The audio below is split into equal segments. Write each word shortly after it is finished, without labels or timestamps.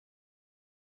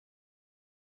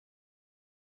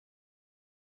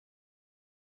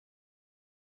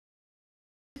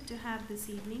to have this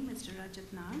evening Mr.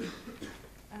 Rajat Nag.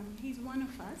 He's one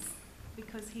of us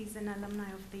because he's an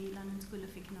alumni of the London School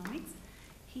of Economics.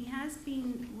 He has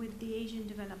been with the Asian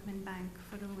Development Bank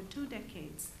for over 2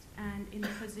 decades and in the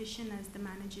position as the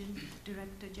Managing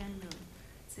Director General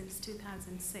since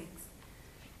 2006.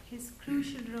 His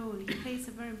crucial role, he plays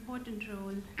a very important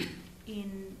role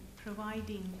in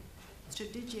providing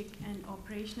strategic and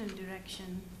operational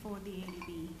direction for the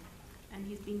ADB, and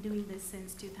he's been doing this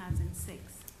since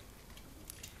 2006.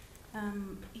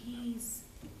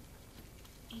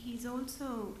 He's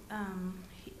also,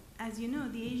 as you know,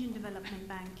 the Asian Development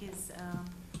Bank is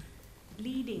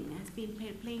has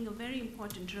been playing a very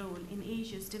important role in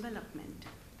Asia's development.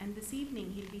 And this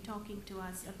evening he'll be talking to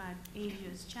us about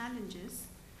Asia's challenges,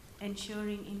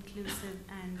 ensuring inclusive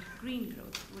and green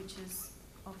growth, which is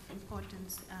of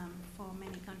importance for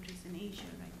many countries in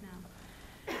Asia right now.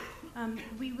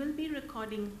 We will be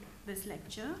recording this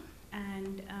lecture,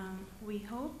 and we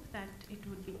hope that it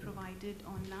would be provided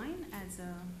online as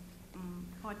a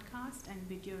podcast and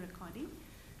video recording.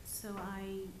 So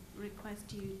I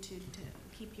request you to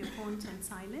keep your phones on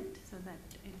silent so that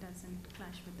it doesn't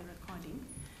clash with the recording.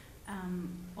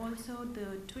 Also,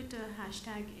 the Twitter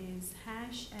hashtag is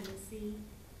 #LSE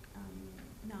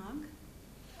Nag,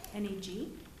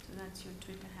 N-A-G, so that's your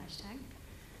Twitter hashtag.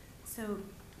 So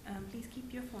please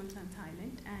keep your phones on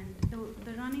silent. And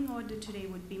the running order today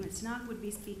would be Ms. Nag would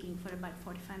be speaking for about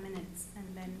 45 minutes,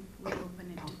 and then we'll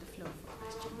open it to the floor for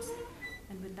questions.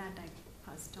 And with that, I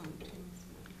pass it on to Ms.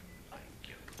 Nag. Thank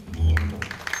you.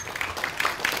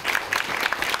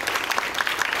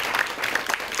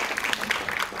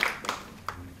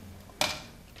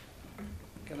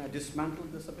 Can I dismantle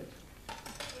this a bit?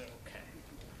 Okay.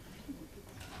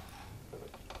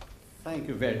 Thank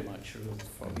you very much, Ruth,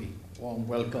 for the warm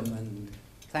welcome, and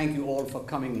thank you all for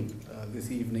coming this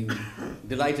evening.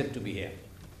 Delighted to be here.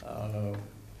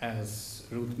 As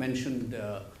Ruth mentioned,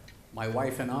 my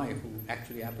wife and I, who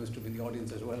actually happens to be in the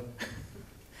audience as well,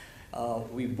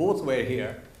 we both were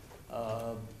here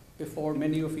before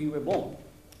many of you were born.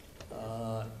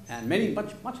 And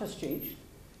much has changed.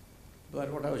 But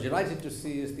what I was delighted to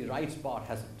see is the right part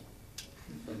hasn't.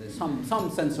 So there's some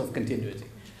sense of continuity.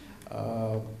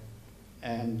 Of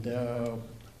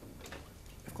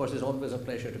course, it's always a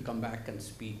pleasure to come back and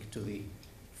speak to the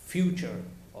future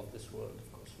of this world,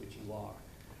 of course, which you are.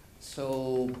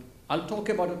 So I'll talk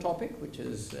about a topic which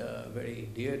is very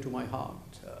dear to my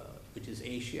heart, which is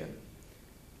Asia,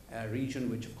 a region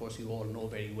which, of course, you all know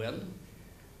very well.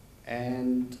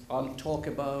 And I'll talk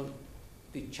about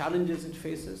the challenges it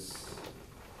faces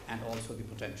and also the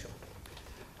potential.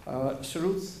 So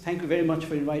Ruth, thank you very much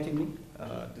for inviting me.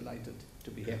 Delighted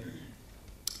to be here.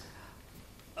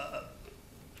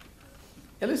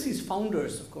 LSE's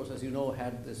founders, of course, as you know,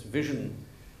 had this vision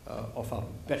of a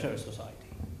better society.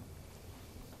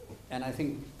 And I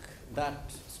think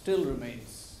that still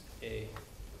remains an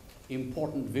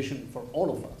important vision for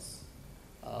all of us.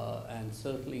 And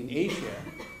certainly in Asia,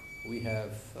 we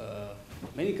have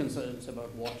many concerns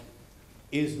about what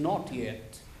is not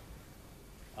yet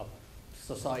a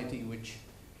society which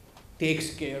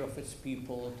takes care of its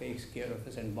people, takes care of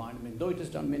its environment, though it has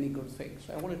done many good things.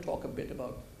 So I want to talk a bit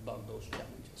about those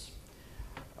challenges.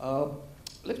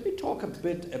 Let me talk a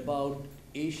bit about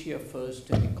Asia first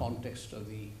in the context of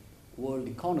the world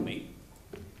economy.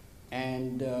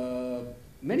 And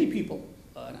many people,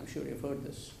 and I'm sure you've heard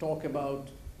this, talk about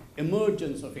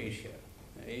emergence of Asia.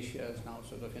 Asia is now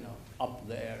sort of, up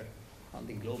there on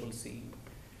the global scene.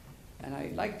 And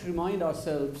I'd like to remind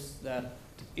ourselves that,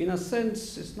 in a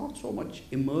sense, it's not so much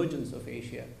emergence of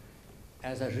Asia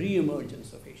as a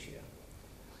re-emergence of Asia.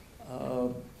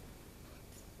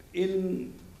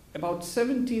 In about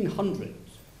 1700,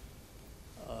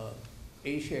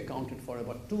 Asia accounted for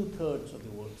about 2/3 of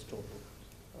the world's total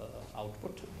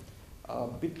output.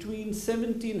 Between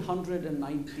 1700 and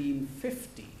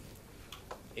 1950,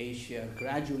 Asia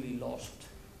gradually lost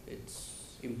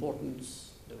its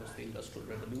importance. There was the Industrial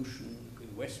Revolution, the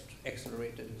West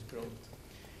accelerated its growth.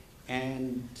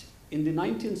 And in the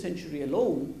 19th century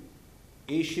alone,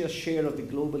 Asia's share of the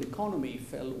global economy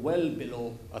fell well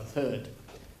below 1/3,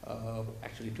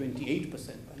 actually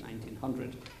 28% by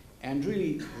 1900, and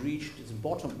really reached its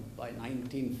bottom by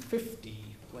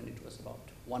 1950 when it was about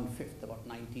 1/5, about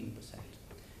 19%.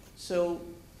 So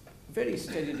very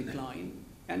steady decline.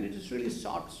 And it has really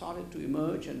started to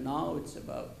emerge, and now it's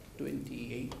about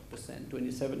 28%,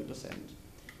 27%.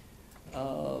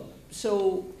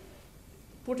 So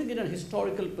putting it in a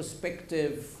historical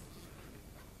perspective,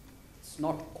 it's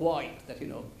not quite that,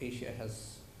 Asia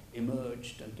has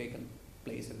emerged and taken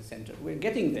place at the center. We're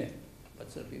getting there,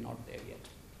 but certainly not there yet.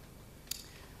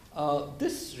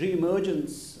 This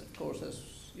reemergence, of course, as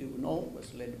you know,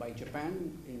 was led by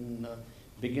Japan in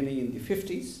beginning in the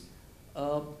 50s,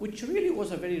 which really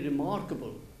was a very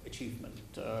remarkable achievement.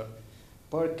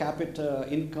 Per capita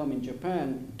income in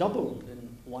Japan doubled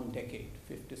in one decade,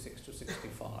 56 to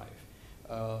 65.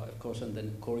 Of course, and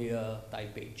then Korea,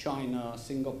 Taipei, China,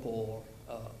 Singapore,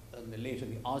 and then later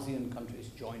the ASEAN countries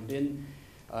joined in.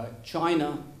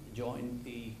 China joined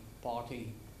the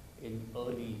party in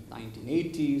early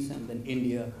 1980s, and then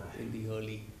India in the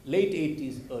late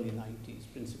 80s, early 90s,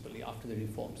 principally after the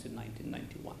reforms in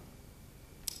 1991.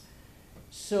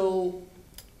 So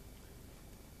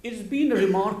it's been a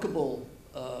remarkable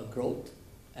growth.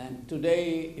 And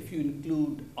today, if you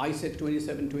include, I said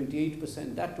 27,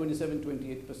 28%, that 27,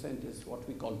 28% is what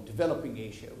we call developing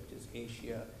Asia, which is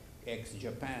Asia,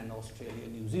 ex-Japan, Australia,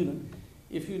 New Zealand.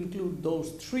 If you include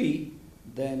those three,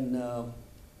 then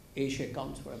Asia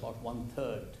counts for about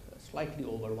 1/3, slightly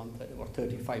over 1/3, about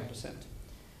 35%.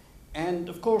 And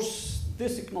of course,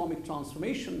 this economic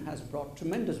transformation has brought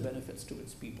tremendous benefits to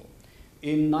its people.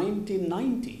 In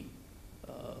 1990,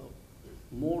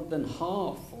 more than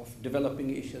half of developing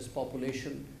Asia's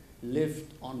population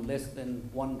lived on less than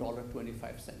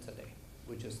 $1.25 a day,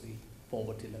 which is the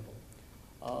poverty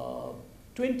level.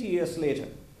 20 years later,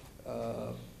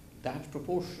 that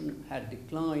proportion had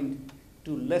declined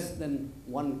to less than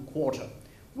 1/4,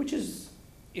 which is,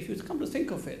 if you come to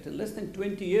think of it, in less than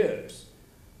 20 years,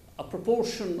 a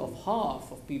proportion of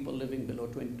half of people living below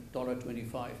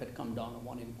 $1.25 had come down to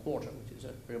 1/4, which is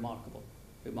a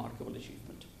remarkable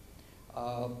achievement.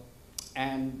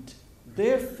 And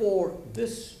therefore,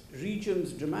 this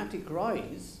region's dramatic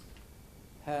rise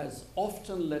has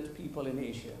often led people in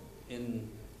Asia, in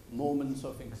moments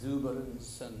of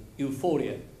exuberance and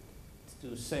euphoria,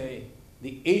 to say,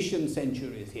 the Asian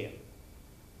century is here.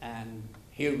 And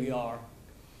here we are,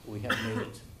 we have made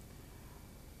it.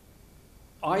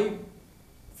 I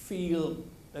feel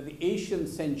that the Asian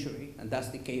century, and that's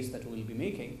the case that we'll be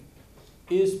making,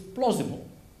 is plausible,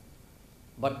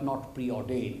 but not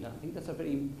preordained. I think that's a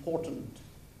very important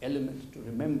element to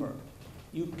remember.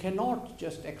 You cannot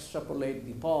just extrapolate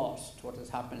the past, what has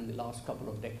happened in the last couple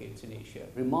of decades in Asia,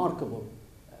 remarkable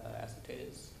as it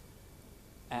is,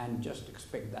 and just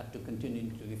expect that to continue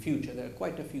into the future. There are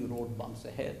quite a few road bumps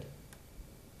ahead.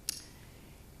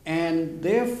 And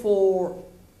therefore,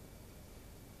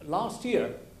 last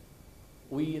year,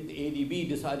 we at the ADB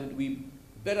decided we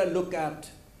better look at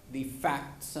the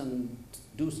facts and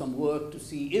do some work to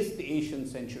see, is the Asian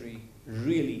century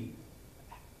really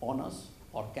on us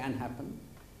or can happen?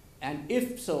 And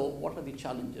if so, what are the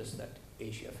challenges that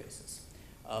Asia faces?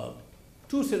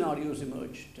 Two scenarios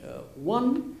emerged.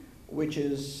 One, which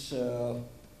is,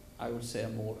 I would say, a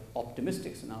more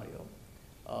optimistic scenario.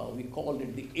 We called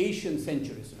it the Asian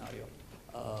century scenario.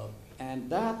 And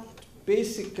that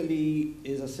basically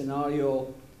is a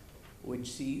scenario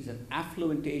which sees an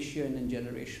affluent Asia in a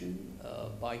generation.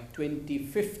 By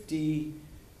 2050,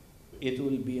 it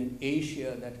will be an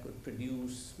Asia that could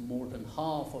produce more than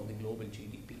half of the global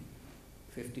GDP,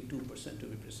 52% to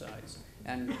be precise.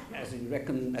 And as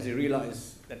you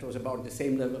realize, that was about the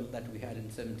same level that we had in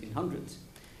 1700s.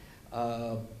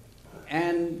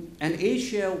 And an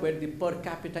Asia where the per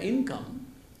capita income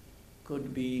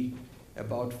could be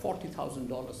about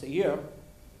 $40,000 a year,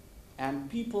 and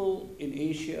people in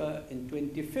Asia in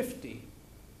 2050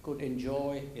 could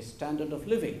enjoy a standard of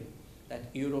living that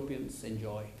Europeans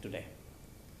enjoy today.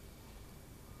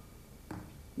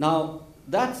 Now,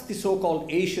 that's the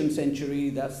so-called Asian century.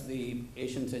 That's the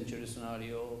Asian century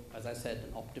scenario, as I said,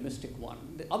 an optimistic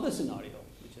one. The other scenario,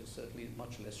 which is certainly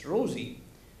much less rosy,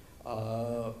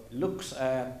 looks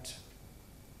at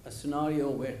a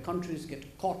scenario where countries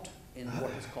get caught in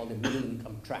what is called the middle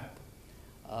income trap.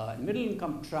 Middle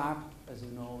income trap, as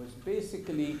you know, is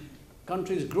basically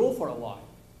countries grow for a while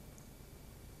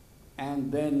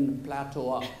and then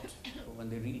plateau out when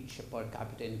they reach a per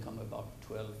capita income about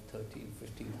 $12,000, $13,000,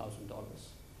 $15,000.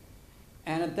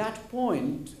 And at that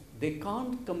point, they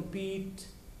can't compete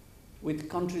with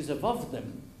countries above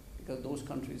them because those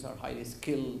countries are highly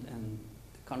skilled, and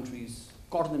the countries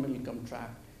caught in the middle income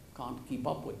trap can't keep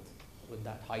up with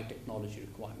that high technology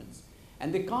requirements.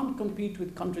 And they can't compete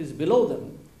with countries below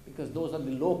them because those are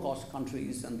the low-cost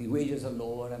countries and the wages are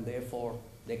lower, and therefore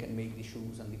they can make the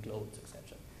shoes and the clothes,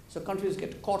 etc. So countries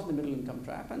get caught in the middle income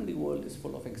trap, and the world is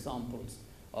full of examples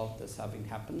of this having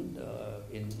happened.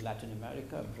 In Latin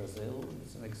America, Brazil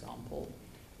is an example.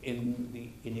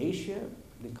 In Asia,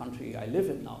 the country I live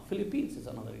in now, Philippines, is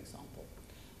another example.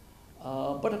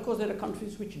 But of course, there are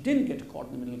countries which didn't get caught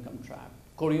in the middle income trap.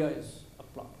 Korea is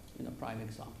a prime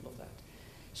example of that.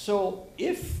 So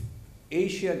if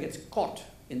Asia gets caught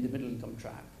in the middle income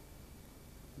trap,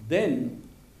 then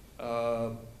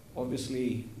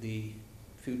obviously the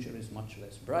future is much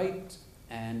less bright,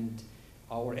 and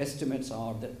our estimates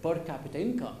are that per capita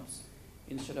incomes,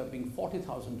 instead of being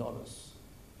 $40,000,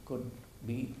 could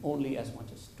be only as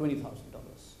much as $20,000,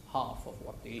 half of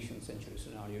what the Asian century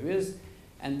scenario is.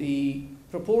 And the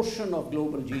proportion of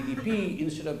global GDP,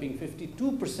 instead of being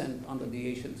 52% under the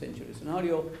Asian century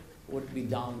scenario, would be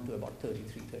down to about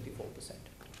 33, 34%.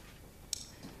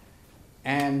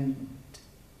 And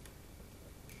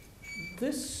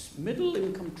this middle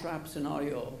income trap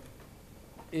scenario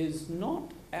is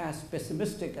not as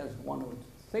pessimistic as one would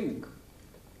think,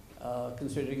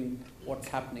 considering what's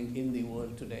happening in the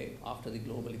world today after the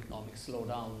global economic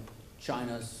slowdown.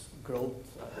 China's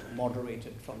growth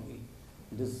moderated from the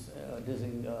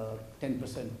dizzying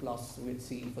 10% plus we'd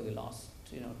seen for the last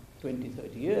 20,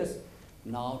 30 years,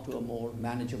 now to a more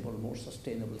manageable, more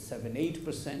sustainable 7,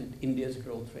 8%. India's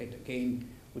growth rate again,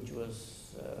 which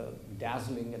was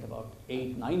dazzling at about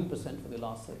 8, 9% for the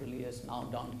last several years, now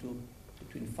down to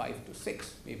between 5 to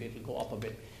 6. Maybe it'll go up a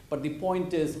bit. But the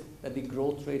point is that the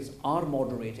growth rates are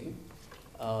moderating,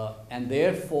 and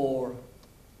therefore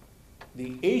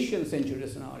the Asian century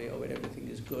scenario, where everything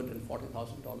is good and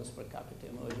 $40,000 per capita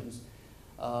emergence,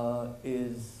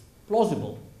 is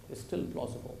plausible, is still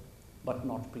plausible, but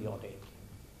not preordained.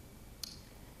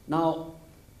 Now,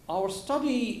 our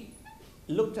study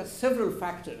looked at several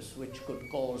factors which could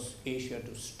cause Asia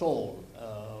to stall,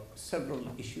 several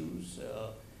issues.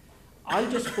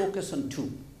 I'll just focus on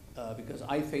two, because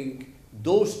I think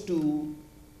those two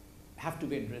have to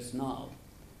be addressed now.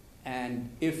 And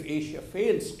if Asia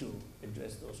fails to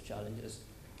address those challenges,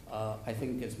 I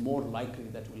think it's more likely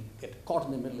that we'll get caught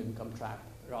in the middle income trap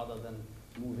rather than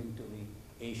moving to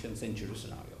the Asian century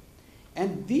scenario.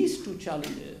 And these two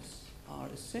challenges are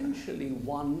essentially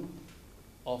one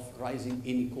of rising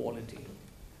inequality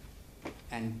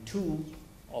and two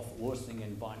of worsening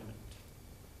environment.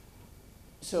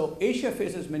 So Asia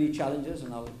faces many challenges,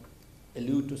 and I'll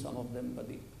allude to some of them, but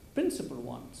the principal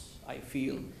ones, I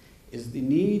feel, is the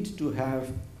need to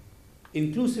have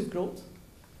inclusive growth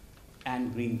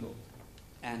and green growth.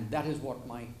 And that is what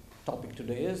my topic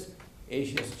today is: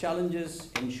 Asia's challenges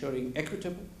ensuring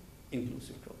equitable,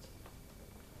 inclusive growth.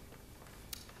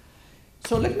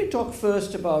 So let me talk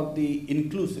first about the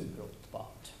inclusive growth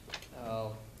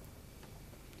part.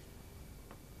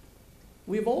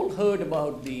 We've all heard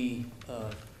about the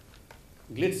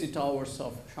glitzy towers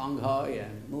of Shanghai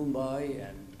and Mumbai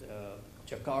and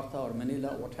Jakarta or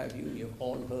Manila, what have you. You've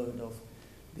all heard of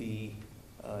the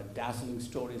dazzling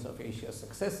stories of Asia's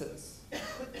successes.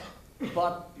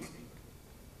 But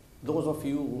those of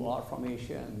you who are from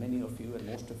Asia, and many of you, and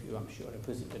most of you, I'm sure, have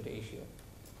visited Asia,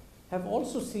 have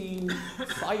also seen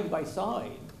side by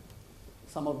side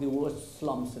some of the worst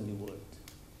slums in the world.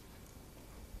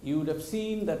 You would have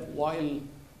seen that while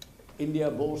India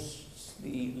boasts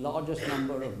the largest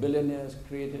number of billionaires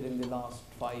created in the last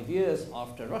 5 years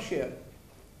after Russia,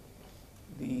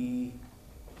 the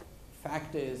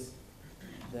fact is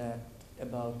that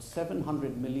about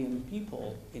 700 million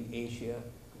people in Asia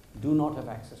do not have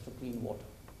access to clean water.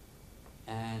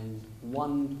 And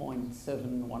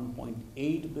 1.7,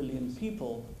 1.8 billion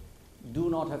people do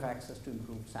not have access to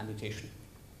improved sanitation.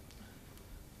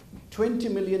 20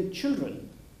 million children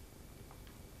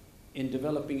in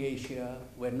developing Asia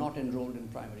were not enrolled in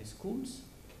primary schools.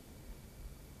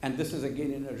 And this is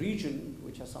again in a region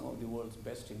which has some of the world's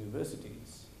best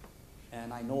universities.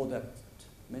 And I know that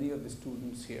many of the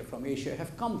students here from Asia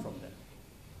have come from them.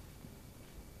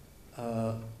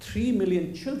 3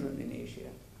 million children in Asia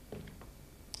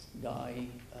die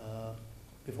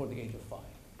before the age of 5.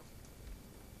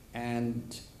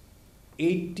 And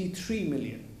 83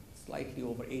 million, slightly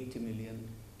over 80 million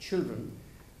children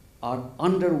are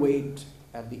underweight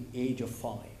at the age of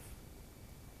 5.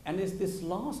 And it's this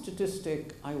last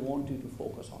statistic I want you to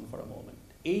focus on for a moment.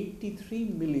 83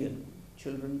 million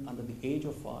children under the age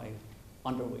of 5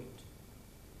 underweight.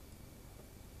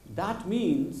 That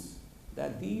means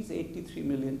that these 83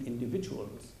 million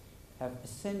individuals have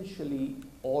essentially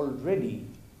already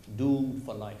doomed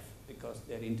for life, because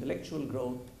their intellectual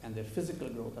growth and their physical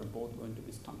growth are both going to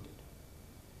be stunted.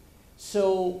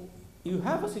 So you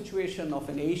have a situation of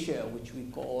an Asia which we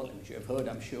call, and which you have heard,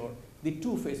 I'm sure, the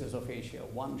two faces of Asia,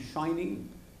 one shining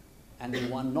and the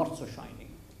one not so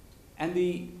shining. And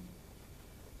the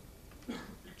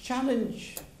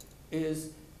challenge is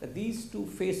that these two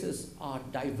faces are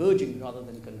diverging rather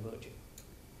than converging.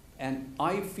 And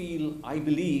I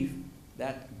believe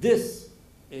that this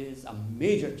is a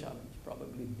major challenge,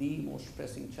 probably the most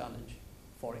pressing challenge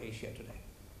for Asia today.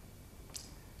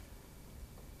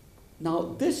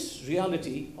 Now, this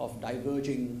reality of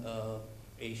diverging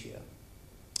Asia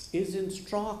is in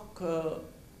stark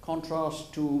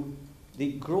contrast to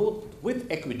the growth with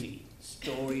equity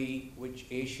story which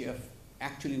Asia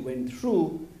actually went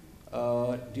through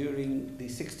during the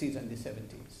 60s and the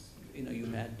 70s. You know, you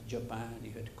had Japan,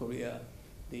 you had Korea.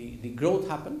 The growth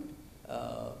happened,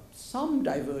 some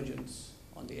divergence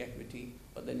on the equity,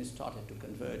 but then it started to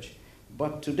converge.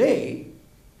 But today,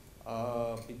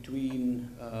 between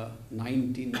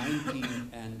 1990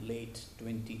 and late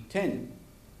 2010,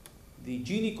 the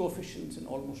Gini coefficients in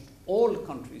almost all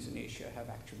countries in Asia have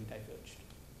actually diverged.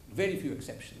 Very few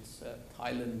exceptions,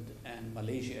 Thailand and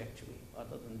Malaysia actually.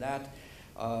 Other than that,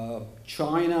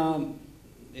 China,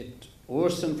 it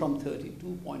worsened from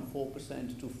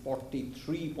 32.4% to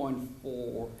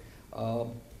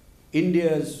 43.4%.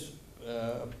 India's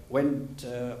went,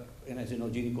 and as you know,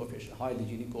 Gini coefficient, high the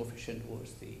Gini coefficient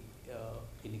was the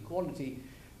inequality,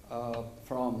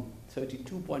 from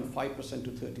 32.5%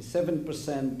 to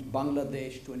 37%,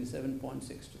 Bangladesh 27.6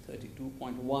 to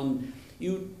 32.1.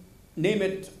 You name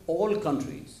it, all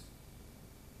countries,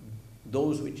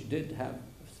 those which did have a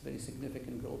very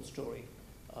significant growth story,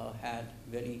 had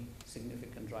very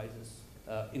significant rises,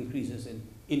 increases in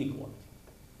inequality.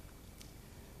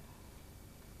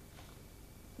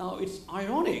 Now, it's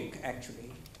ironic,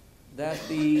 actually, that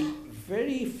the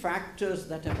very factors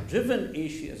that have driven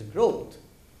Asia's growth,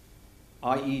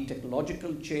 i.e.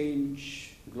 technological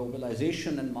change,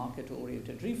 globalization, and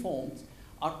market-oriented reforms,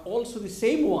 are also the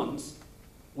same ones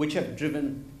which have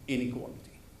driven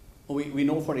inequality. We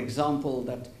know, for example,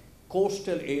 that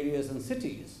coastal areas and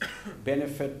cities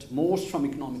benefit most from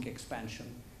economic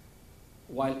expansion,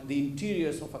 while the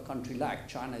interiors of a country like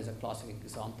China is a classic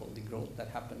example. The growth that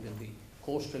happened in the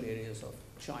coastal areas of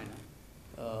China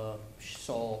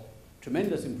saw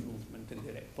tremendous improvement in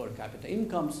their per capita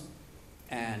incomes,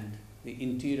 and the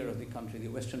interior of the country, the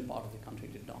western part of the country,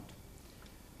 did not.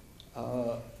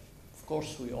 Of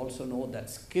course, we also know that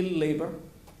skilled labor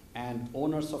and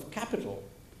owners of capital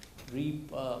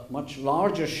reap a much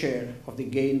larger share of the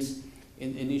gains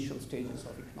in initial stages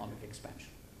of economic expansion.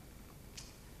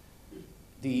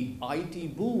 The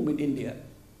IT boom in India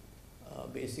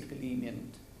basically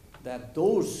meant that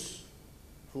those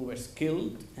who were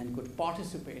skilled and could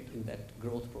participate in that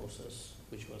growth process,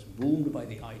 which was boomed by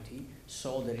the IT,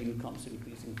 saw their incomes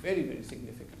increasing very, very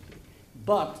significantly.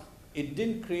 But it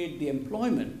didn't create the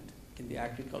employment in the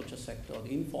agriculture sector or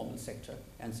the informal sector,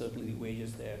 and certainly the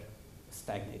wages there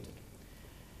stagnated.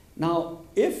 Now,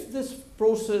 if this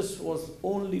process was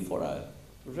only for a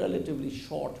relatively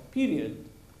short period,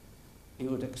 you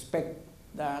would expect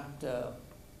that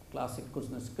classic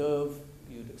Kuznets curve,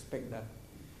 you'd expect that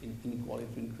inequality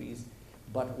to increase.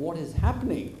 But what is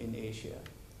happening in Asia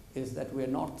is that we're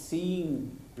not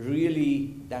seeing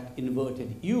really that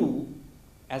inverted U.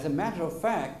 As a matter of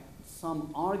fact,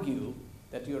 some argue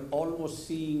that you're almost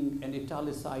seeing an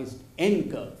italicized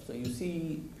N curve. So you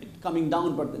see it coming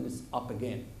down, but then it's up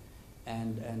again.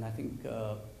 And I think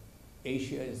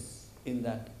Asia is in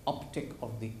that uptick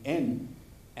of the N,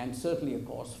 and certainly a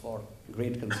cause for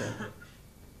great concern.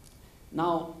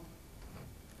 Now,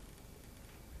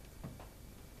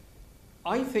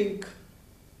 I think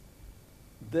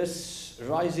this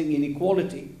rising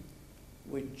inequality,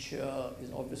 which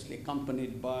is obviously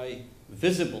accompanied by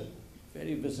visible,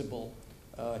 very visible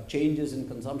changes in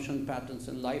consumption patterns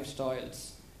and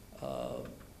lifestyles,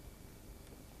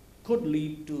 could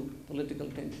lead to political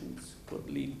tensions, could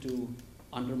lead to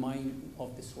undermining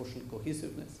of the social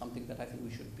cohesiveness, something that I think we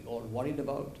should be all worried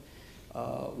about,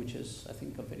 which is, I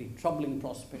think, a very troubling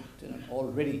prospect in an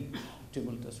already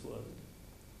tumultuous world.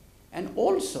 And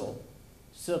also,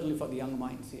 certainly for the young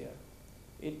minds here,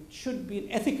 it should be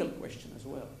an ethical question as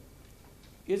well.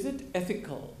 Is it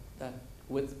ethical that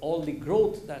with all the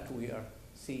growth that we are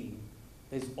seeing,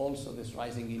 there's also this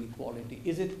rising inequality?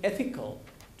 Is it ethical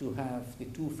to have the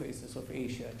two faces of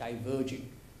Asia diverging?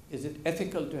 Is it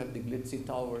ethical to have the glitzy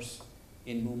towers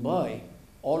in Mumbai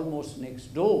almost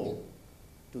next door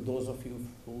to those of you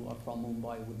who are from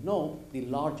Mumbai would know, the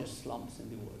largest slums in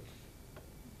the world?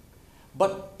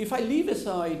 But if I leave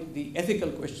aside the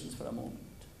ethical questions for a moment,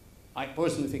 I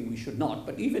personally think we should not,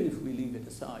 but even if we leave it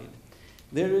aside,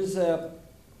 there is a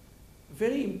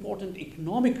very important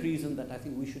economic reason that I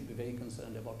think we should be very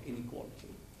concerned about inequality.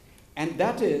 And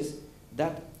that is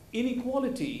that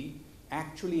inequality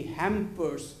actually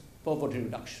hampers poverty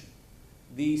reduction.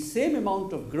 The same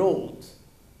amount of growth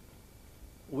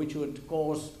which would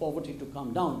cause poverty to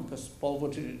come down, because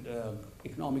poverty,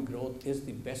 economic growth is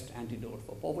the best antidote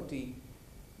for poverty.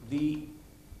 The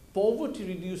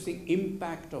poverty-reducing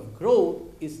impact of growth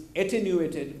is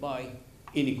attenuated by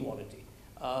inequality.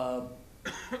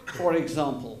 For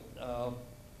example,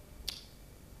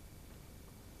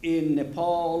 in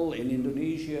Nepal, in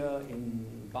Indonesia,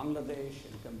 in Bangladesh,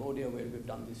 in Cambodia, where we've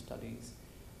done these studies,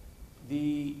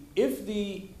 if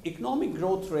the economic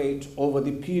growth rate over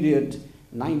the period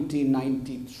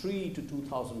 1993 to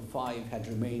 2005 had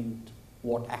remained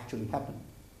what actually happened,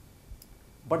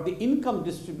 but the income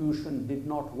distribution did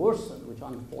not worsen, which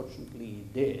unfortunately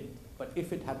it did, but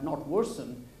if it had not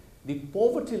worsened, the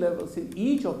poverty levels in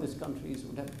each of these countries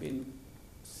would have been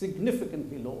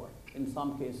significantly lower, in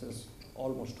some cases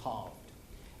almost halved.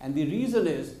 And the reason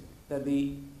is that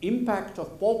the impact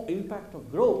of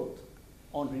growth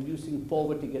on reducing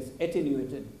poverty gets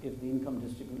attenuated if the income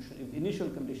distribution, if the initial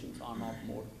conditions are not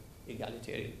more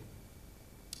egalitarian.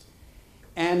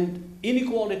 And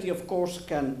inequality, of course,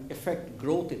 can affect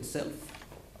growth itself.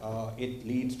 It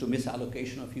leads to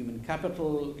misallocation of human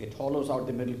capital, it hollows out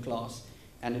the middle class,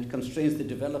 and it constrains the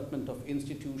development of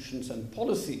institutions and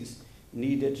policies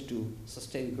needed to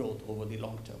sustain growth over the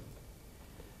long term.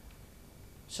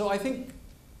 So I think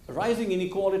rising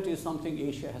inequality is something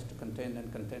Asia has to contend, and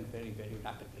contend very, very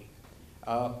rapidly.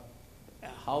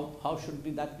 How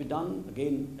should that be done?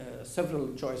 Again,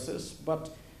 several choices, but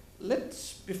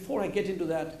let's, before I get into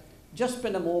that, just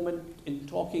spend a moment in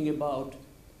talking about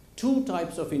two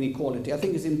types of inequality. I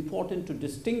think it's important to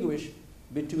distinguish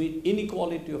between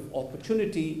inequality of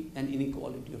opportunity and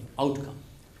inequality of outcome.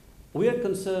 We are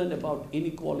concerned about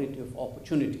inequality of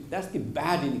opportunity. That's the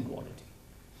bad inequality.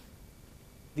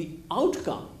 The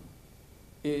outcome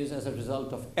is as a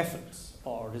result of efforts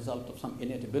or result of some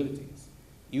innate abilities.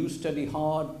 You study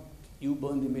hard, you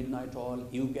burn the midnight oil,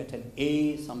 you get an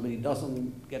A, somebody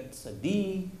doesn't, gets a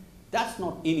D. That's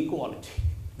not inequality.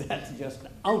 That's just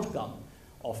an outcome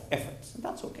of efforts. And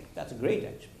that's okay. That's great,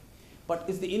 actually. But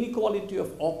it's the inequality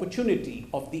of opportunity,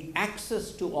 of the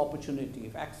access to opportunity,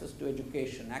 of access to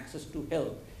education, access to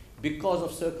health, because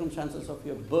of circumstances of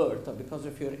your birth, or because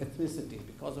of your ethnicity,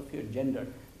 because of your gender.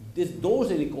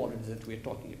 Those inequalities that we're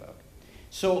talking about.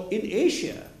 So in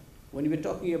Asia, when we're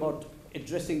talking about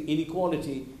addressing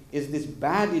inequality, is this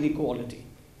bad inequality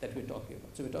that we're talking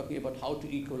about. So we're talking about how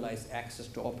to equalize access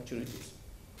to opportunities.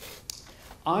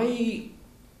 I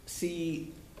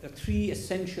see three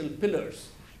essential pillars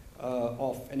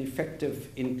of an effective,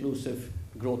 inclusive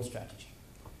growth strategy.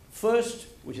 First,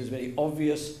 which is very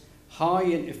obvious, high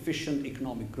and efficient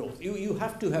economic growth. You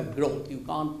have to have growth.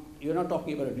 You're not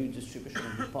talking about a redistribution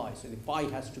of the pie, so the pie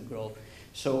has to grow.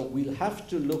 So we'll have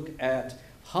to look at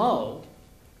how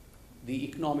the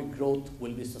economic growth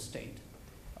will be sustained.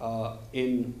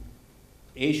 In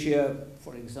Asia,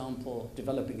 for example,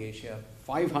 developing Asia,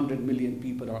 500 million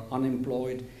people are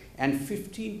unemployed, and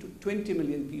 15 to 20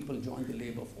 million people join the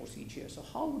labor force each year. So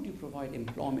how would you provide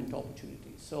employment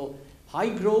opportunities? So high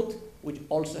growth, which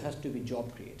also has to be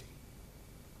job creating.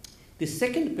 The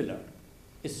second pillar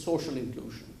is social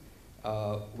inclusion,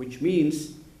 which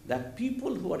means that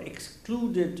people who are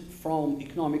excluded from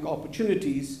economic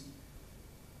opportunities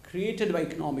created by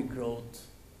economic growth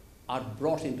are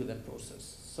brought into that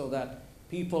process, so that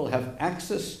people have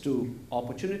access to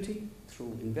opportunity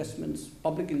through investments,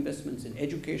 public investments in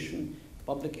education,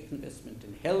 public investment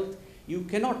in health. You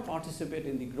cannot participate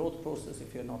in the growth process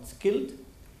if you're not skilled,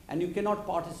 and you cannot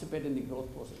participate in the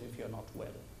growth process if you're not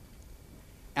well.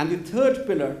 And the third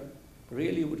pillar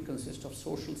really would consist of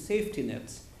social safety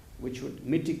nets, which would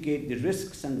mitigate the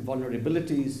risks and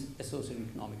vulnerabilities associated with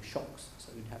economic shocks. So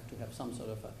you'd have to have some sort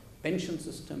of a pension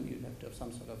system, you'd have to have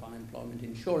some sort of unemployment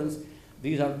insurance.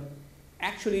 These are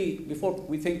actually, before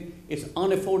we think it's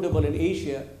unaffordable in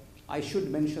Asia, I should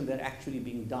mention they're actually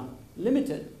being done.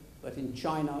 Limited, but in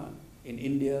China, in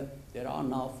India, there are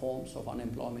now forms of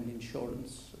unemployment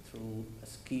insurance through a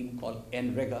scheme called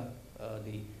NREGA,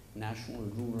 the National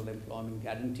Rural Employment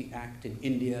Guarantee Act. In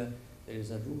India, there is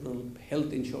a rural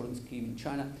health insurance scheme in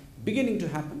China, beginning to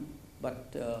happen,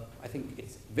 but I think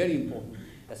it's very important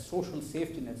that social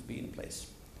safety nets be in place.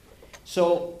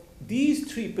 So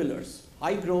these three pillars,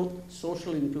 high growth,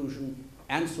 social inclusion,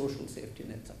 and social safety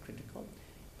nets, are critical,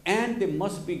 and they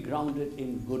must be grounded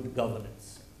in good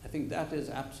governance. I think that is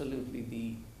absolutely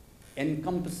the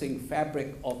encompassing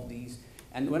fabric of these.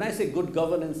 And when I say good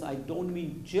governance, I don't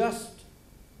mean just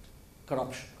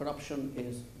corruption. Corruption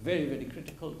is very, very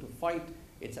critical to fight.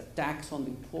 It's a tax on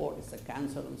the poor, it's a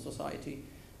cancer on society,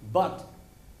 but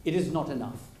it is not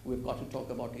enough. We've got to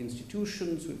talk about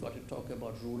institutions, we've got to talk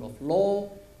about rule of law,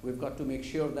 we've got to make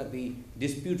sure that the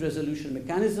dispute resolution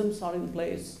mechanisms are in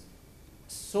place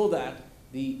so that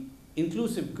the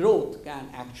inclusive growth can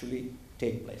actually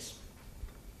take place.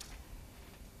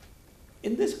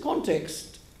 In this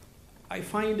context, I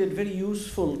find it very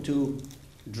useful to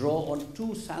draw on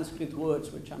two Sanskrit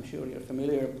words, which I'm sure you're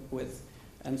familiar with,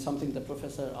 and something that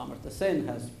Professor Amartya Sen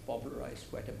has popularized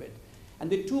quite a bit. And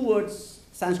the two words,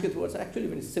 Sanskrit words, are actually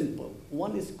very simple.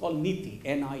 One is called niti,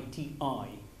 N-I-T-I.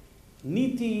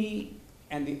 Niti,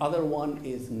 and the other one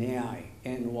is nyaya,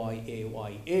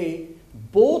 N-Y-A-Y-A.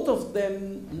 Both of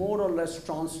them more or less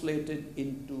translated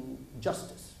into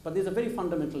justice. But there's a very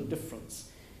fundamental difference.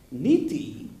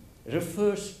 Niti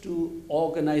refers to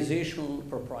organizational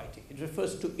propriety. It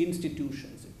refers to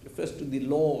institutions. It refers to the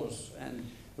laws and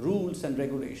rules and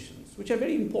regulations, which are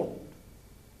very important.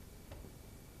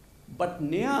 But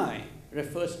nyaya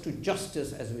refers to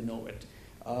justice as we know it.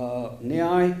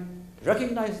 Nyaya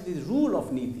recognizes the rule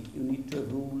of niti. You need to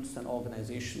have rules and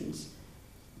organizations,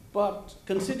 but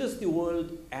considers the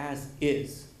world as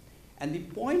is. And the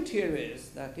point here is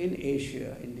that in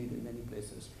Asia, indeed in many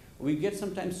places, we get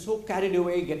sometimes so carried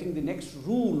away getting the next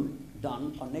rule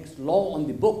done or next law on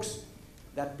the books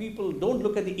that people don't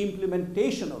look at the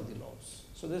implementation of the laws.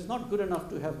 So it's not good enough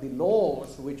to have the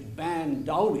laws which ban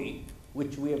dowry,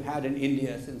 which we have had in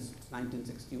India since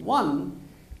 1961,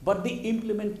 but the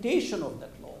implementation of that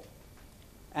law.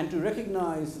 And to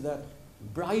recognize that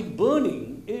bride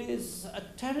burning is a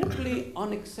terribly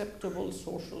unacceptable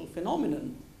social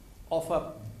phenomenon of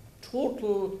a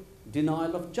total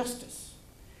denial of justice.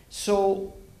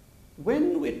 So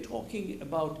when we're talking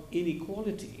about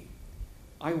inequality,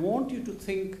 I want you to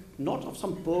think not of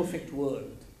some perfect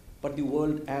world, but the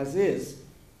world as is.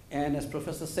 And as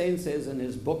Professor Sen says in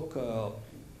his book,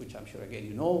 which I'm sure again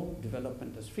you know,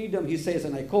 Development as Freedom, he says,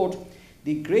 and I quote,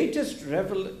 "The greatest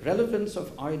relevance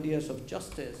of ideas of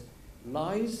justice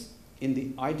lies in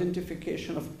the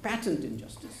identification of patent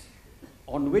injustice,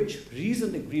 on which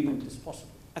reasoned agreement is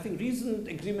possible." I think reasoned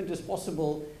agreement is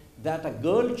possible that a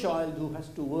girl child who has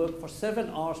to work for 7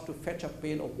 hours to fetch a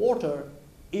pail of water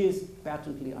is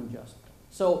patently unjust.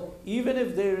 So even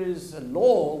if there is a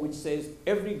law which says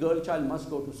every girl child must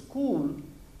go to school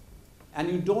and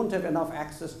you don't have enough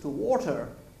access to water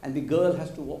and the girl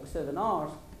has to walk 7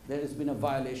 hours, there has been a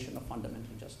violation of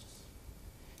fundamental justice.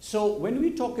 So when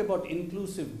we talk about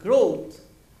inclusive growth,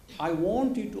 I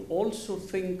want you to also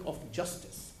think of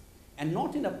justice, and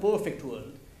not in a perfect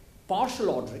world. Partial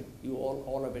ordering, you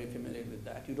all are very familiar with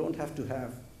that. You don't have to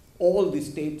have all the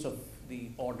states of the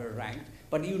order ranked,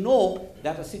 but you know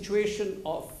that a situation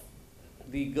of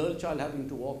the girl child having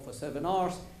to walk for 7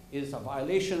 hours is a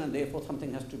violation, and therefore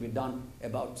something has to be done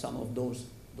about some of those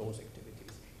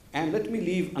activities. And let me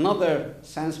leave another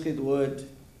Sanskrit word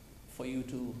for you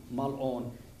to mull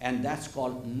on, and that's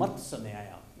called matsya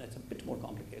nyaya. That's a bit more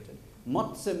complicated.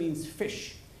 Matsya means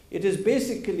fish. It is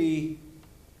basically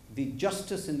the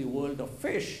justice in the world of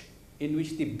fish in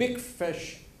which the big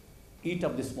fish eat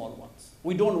up the small ones.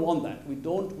 We don't want that. We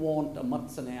don't want a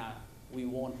matsya nyaya. We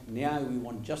want nyaya, we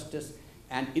want justice.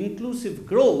 And inclusive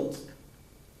growth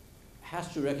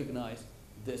has to recognize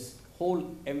this whole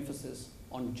emphasis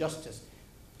on justice.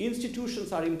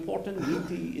 Institutions are important,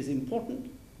 niti is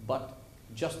important, but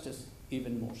justice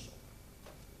even more so.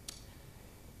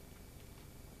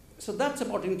 So that's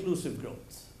about inclusive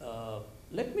growth.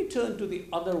 Let me turn to the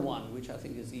other one, which I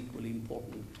think is equally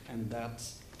important, and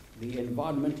that's the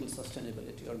environmental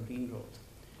sustainability or green growth.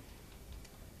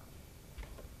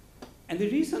 And the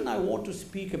reason I want to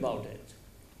speak about it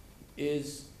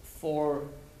is for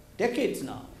decades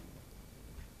now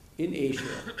in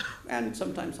Asia, and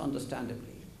sometimes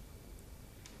understandably,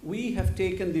 we have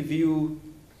taken the view,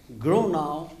 grow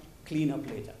now, clean up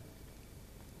later.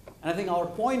 And I think our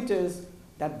point is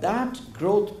that that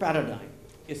growth paradigm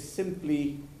is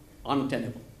simply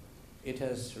untenable. It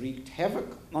has wreaked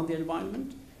havoc on the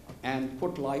environment and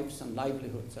put lives and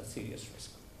livelihoods at serious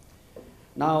risk.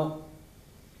 Now,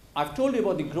 I've told you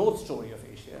about the growth story of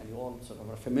Asia, and you all sort of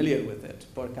are familiar with it.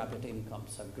 Per capita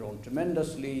incomes have grown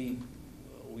tremendously.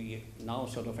 We now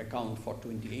sort of account for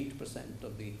 28%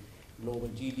 of the global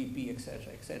GDP, et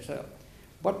cetera, et cetera.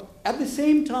 But at the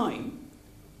same time,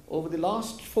 over the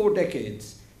last 4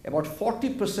 decades, about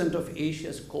 40% of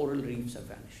Asia's coral reefs have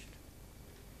vanished.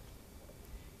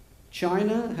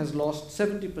 China has lost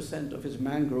 70% of its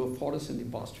mangrove forests in the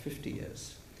past 50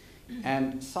 years.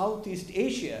 And Southeast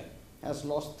Asia has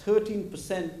lost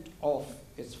 13% of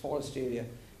its forest area,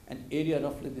 an area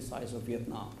roughly the size of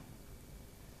Vietnam.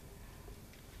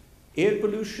 Air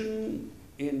pollution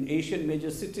in Asian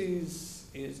major cities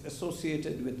is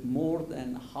associated with more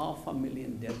than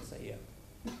 500,000 deaths a year.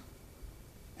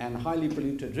 And highly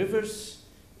polluted rivers,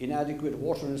 inadequate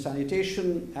water and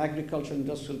sanitation, agriculture,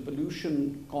 industrial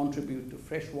pollution contribute to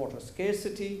freshwater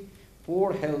scarcity,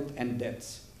 poor health, and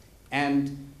deaths.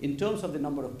 And in terms of the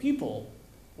number of people,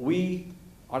 we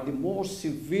are the most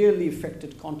severely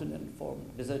affected continent for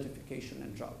desertification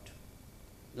and drought.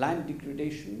 Land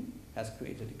degradation has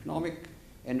created economic,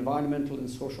 environmental, and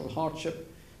social hardship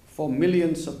for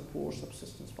millions of poor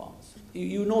subsistence farmers.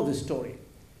 You know this story.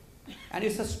 And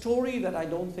it's a story that I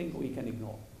don't think we can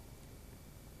ignore.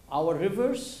 Our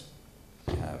rivers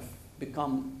have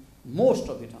become, most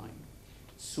of the time,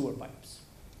 sewer pipes.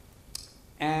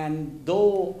 And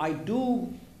though I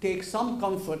do take some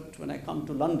comfort when I come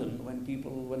to London,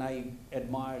 when I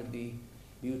admire the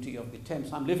beauty of the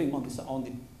Thames. I'm living on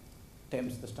the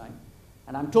Thames this time.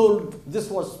 And I'm told this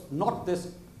was not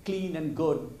this clean and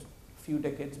good a few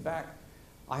decades back.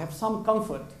 I have some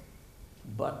comfort,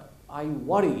 but I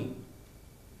worry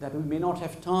that we may not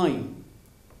have time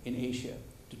in Asia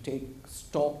to take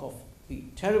stock of the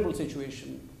terrible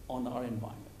situation on our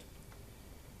environment.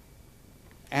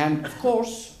 And of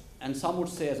course, and some would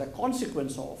say as a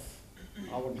consequence of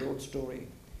our growth story,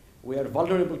 we are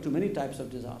vulnerable to many types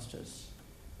of disasters,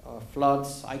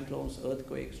 floods, cyclones,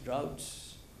 earthquakes,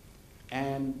 droughts.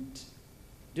 And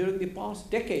during the past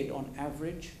decade, on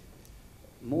average,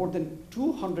 more than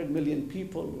 200 million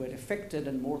people were affected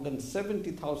and more than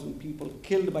 70,000 people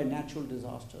killed by natural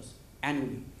disasters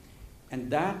annually. And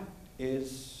that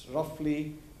is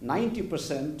roughly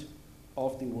 90%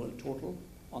 of the world total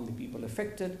on the people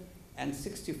affected and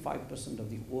 65% of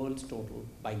the world's total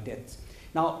by deaths.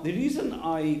 Now, the reason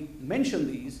I mention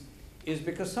these is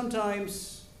because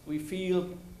sometimes we feel,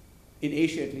 in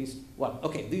Asia at least, well,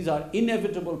 okay, these are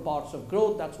inevitable parts of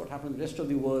growth. That's what happened in the rest of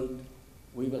the world.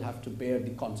 We will have to bear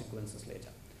the consequences later.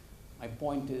 My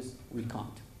point is, we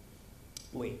can't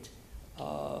wait.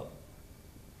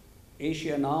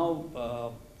 Asia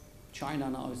now, China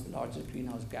now is the largest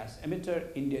greenhouse gas emitter.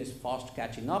 India is fast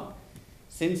catching up.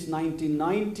 Since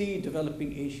 1990,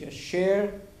 developing Asia's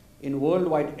share in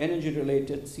worldwide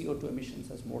energy-related CO2 emissions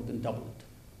has more than doubled.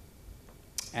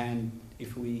 And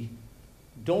if we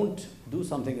don't do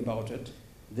something about it,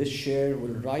 this share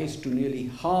will rise to nearly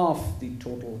half the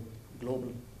total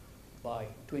global by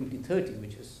 2030,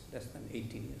 which is less than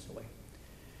 18 years away.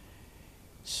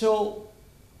 So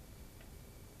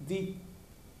the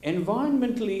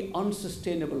environmentally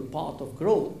unsustainable path of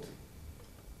growth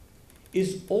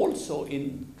is also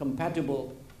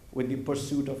incompatible with the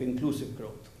pursuit of inclusive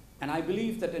growth. And I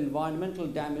believe that environmental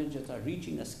damages are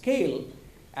reaching a scale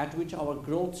at which our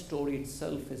growth story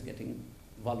itself is getting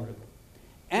vulnerable.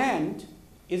 And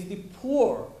is the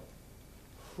poor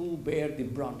who bear the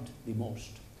brunt the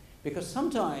most. Because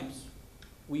sometimes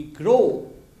we grow,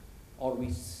 or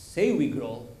we say we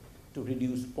grow, to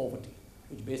reduce poverty,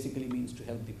 which basically means to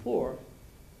help the poor.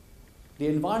 The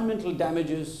environmental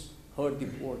damages hurt the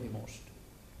poor the most.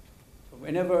 So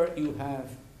whenever you have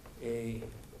a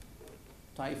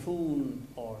typhoon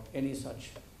or any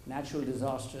such natural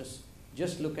disasters,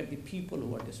 just look at the people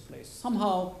who are displaced.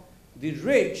 Somehow, the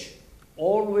rich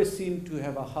always seem to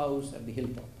have a house at the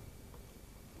hilltop.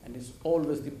 And it's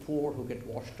always the poor who get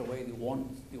washed away, the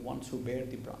ones who bear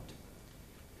the brunt.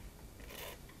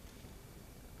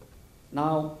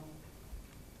 Now,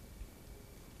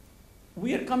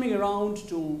 we are coming around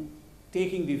to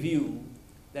taking the view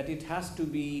that it has to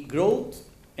be growth,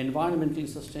 environmentally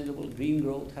sustainable green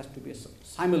growth has to be a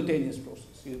simultaneous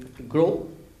process. You have to grow,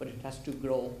 but it has to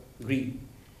grow green.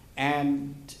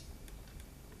 And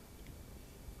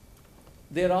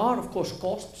there are, of course,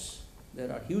 costs.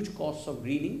 There are huge costs of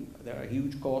greening. There are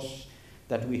huge costs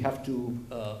that we have to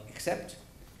accept.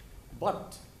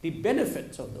 But the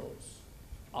benefits of those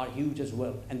are huge as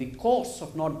well. And the costs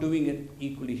of not doing it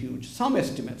equally huge. Some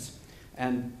estimates,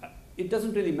 and it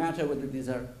doesn't really matter whether these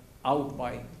are out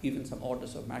by even some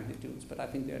orders of magnitudes, but I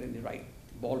think they're in the right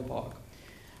ballpark.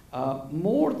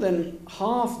 More than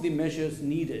half the measures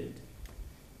needed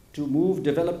to move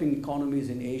developing economies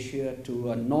in Asia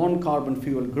to a non-carbon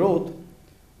fuel growth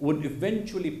would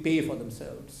eventually pay for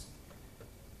themselves,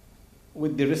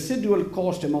 with the residual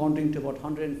cost amounting to about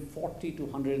 $140 to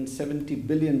 $170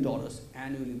 billion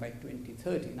annually by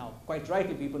 2030. Now, quite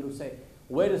rightly, people who say,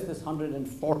 where is this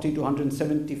 $140 to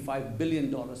 $175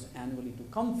 billion annually to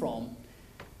come from?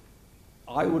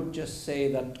 I would just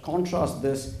say that contrast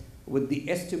this with the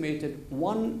estimated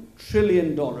 $1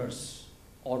 trillion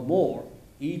or more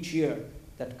each year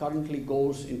that currently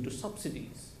goes into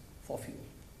subsidies for fuel.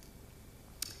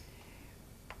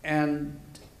 And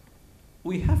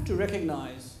we have to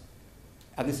recognize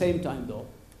at the same time, though,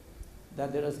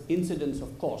 that there is incidence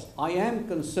of cost. I am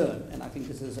concerned, and I think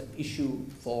this is an issue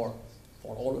for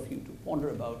all of you to ponder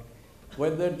about,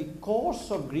 whether the costs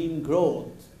of green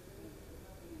growth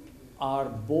are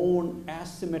borne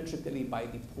asymmetrically by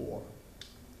the poor.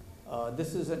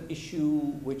 This is an issue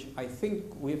which I think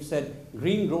we've said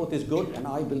green growth is good, and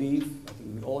I think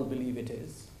we all believe it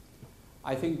is.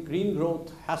 I think green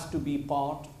growth has to be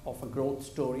part of a growth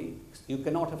story. You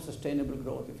cannot have sustainable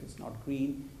growth if it's not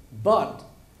green. But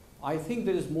I think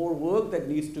there is more work that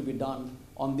needs to be done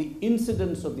on the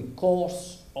incidence of the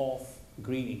cost of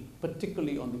greening,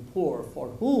 particularly on the poor, for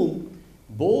whom,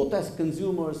 both as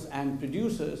consumers and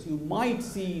producers, you might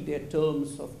see their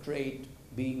terms of trade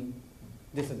being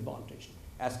disadvantaged.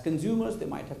 As consumers, they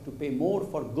might have to pay more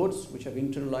for goods which have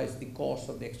internalized the cost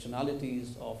of the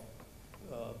externalities of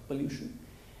pollution.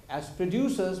 As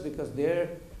producers, because their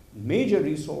major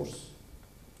resource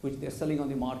which they're selling on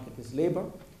the market is labor,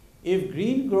 if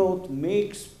green growth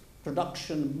makes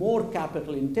production more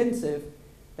capital intensive,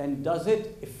 then does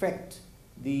it affect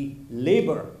the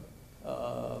labor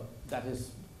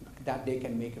that they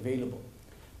can make available?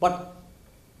 But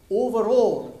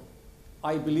overall,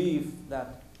 I believe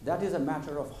that that is a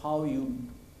matter of how you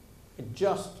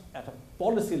adjust at a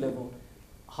policy level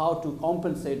how to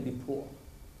compensate the poor.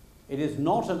 It is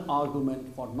not an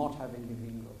argument for not having the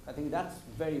green growth. I think that's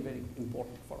very, very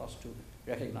important for us to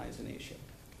recognize in Asia.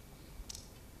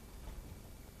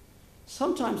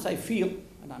 Sometimes I feel,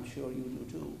 and I'm sure you do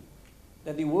too,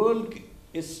 that the world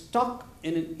is stuck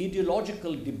in an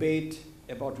ideological debate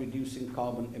about reducing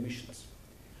carbon emissions.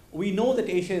 We know that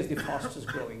Asia is the fastest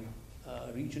growing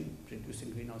region reducing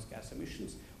greenhouse gas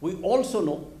emissions. We also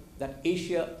know that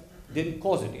Asia didn't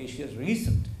cause it. Asia's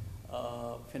recent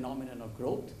phenomenon of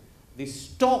growth. The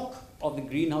stock of the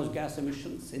greenhouse gas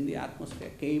emissions in the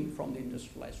atmosphere came from the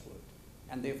industrialized world.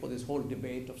 And therefore, this whole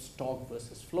debate of stock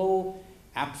versus flow,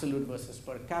 absolute versus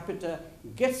per capita,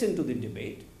 gets into the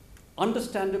debate.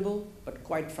 Understandable, but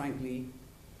quite frankly,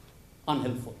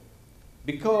 unhelpful.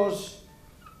 Because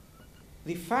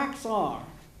the facts are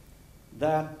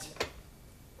that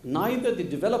neither the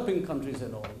developing countries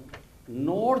alone,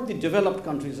 nor the developed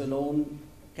countries alone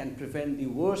can prevent the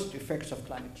worst effects of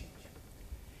climate change.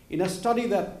 In a study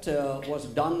that was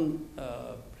done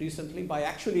recently by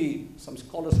actually some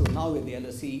scholars who are now at the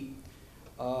LSE,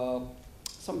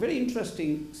 some very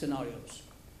interesting scenarios.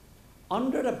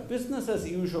 Under a business as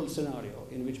usual scenario,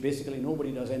 in which basically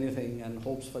nobody does anything and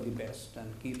hopes for the best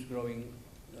and keeps growing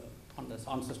on this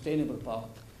unsustainable path,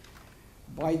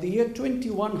 by the year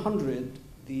 2100,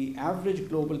 the average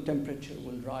global temperature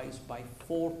will rise by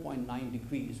 4.9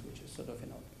 degrees, which is sort of,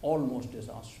 almost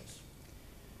disastrous.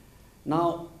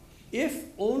 Now, if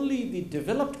only the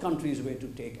developed countries were to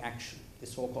take action, the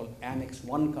so-called Annex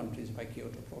 1 countries by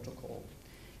Kyoto Protocol,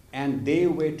 and they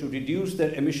were to reduce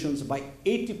their emissions by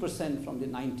 80% from the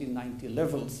 1990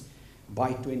 levels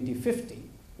by 2050,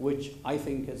 which I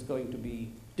think is going to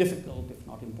be difficult, if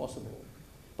not impossible.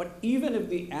 But even if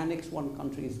the Annex 1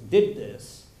 countries did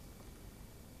this,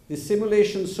 the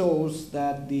simulation shows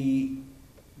that the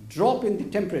drop in the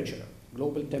temperature,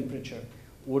 global temperature,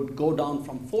 would go down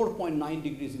from 4.9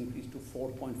 degrees increase to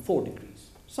 4.4 degrees.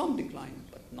 Some decline,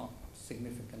 but not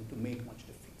significant to make much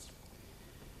difference.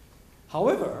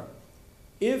 However,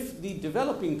 if the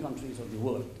developing countries of the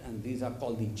world, and these are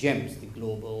called the GEMs, the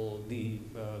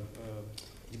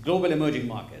global emerging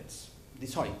markets, the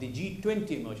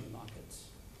G20 emerging markets,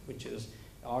 which is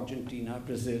Argentina,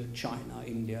 Brazil, China,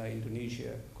 India,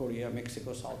 Indonesia, Korea,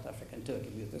 Mexico, South Africa, and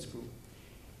Turkey, with this group.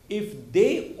 If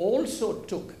they also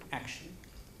took action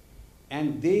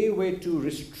and they were to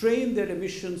restrain their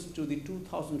emissions to the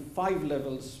 2005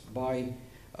 levels by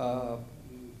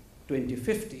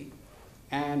 2050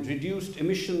 and reduced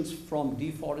emissions from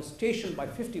deforestation by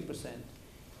 50%,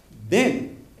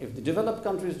 then if the developed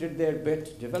countries did their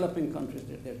bit, developing countries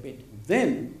did their bit,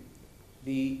 then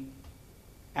the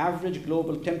average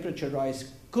global temperature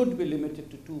rise could be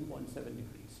limited to 2.7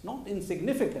 degrees. Not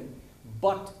insignificant,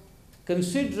 but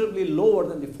considerably lower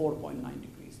than the 4.9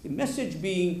 degrees. The message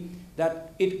being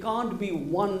that it can't be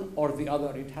one or the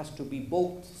other. It has to be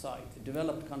both sides, the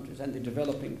developed countries and the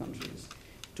developing countries,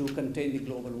 to contain the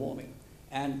global warming.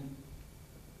 And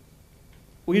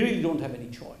we really don't have any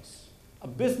choice. A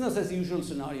business as usual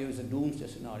scenario is a doomsday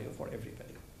scenario for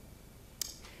everybody.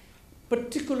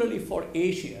 Particularly for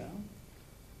Asia,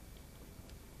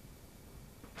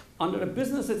 under a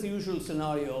business as usual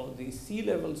scenario, the sea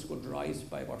levels could rise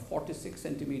by about 46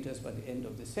 centimeters by the end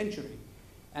of the century.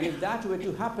 And if that were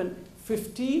to happen,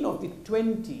 15 of the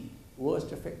 20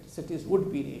 worst affected cities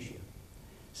would be in Asia.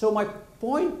 So my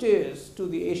point is to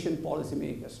the Asian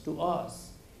policymakers, to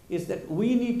us, is that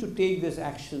we need to take these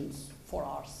actions for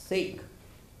our sake.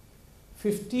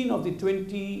 15 of the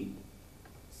 20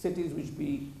 cities which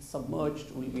be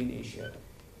submerged will be in Asia.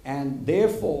 And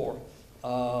therefore,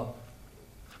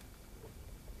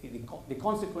 the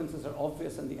consequences are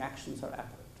obvious and the actions are apparent.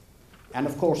 And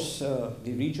of course,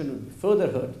 the region would be further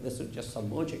hurt. This is just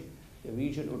submerging. The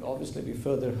region would obviously be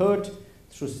further hurt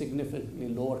through significantly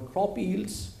lower crop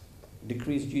yields,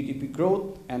 decreased GDP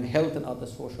growth, and health and other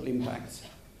social impacts.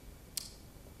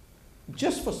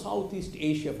 Just for Southeast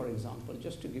Asia, for example,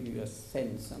 just to give you a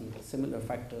sense, and similar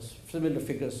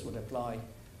figures would apply,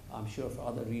 I'm sure, for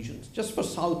other regions. Just for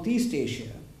Southeast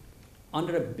Asia,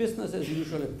 under a business as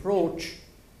usual approach,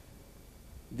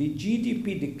 the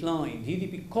GDP decline,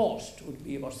 GDP cost would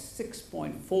be about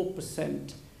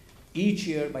 6.4% each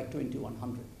year by 2100.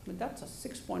 I mean, that's a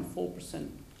 6.4%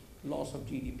 loss of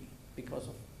GDP because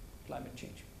of climate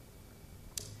change.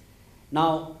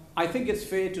 Now, I think it's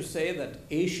fair to say that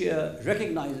Asia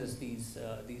recognizes these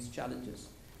challenges,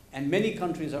 and many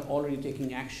countries are already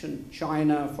taking action.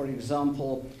 China, for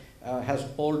example, has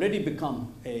already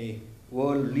become a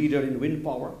world leader in wind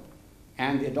power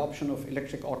and the adoption of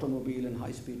electric automobile and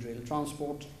high-speed rail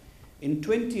transport. In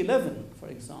 2011, for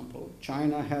example,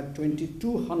 China had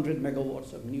 2,200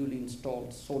 megawatts of newly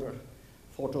installed solar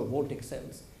photovoltaic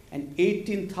cells and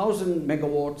 18,000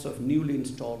 megawatts of newly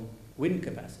installed wind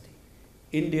capacity.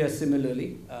 India,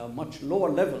 similarly, much lower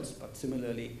levels, but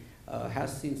similarly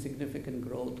has seen significant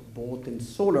growth both in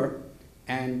solar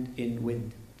and in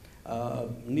wind.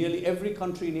 Nearly every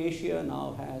country in Asia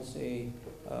now has a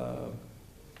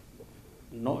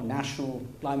national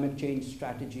climate change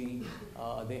strategy.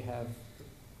 They have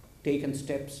taken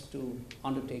steps to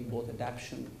undertake both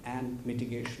adaptation and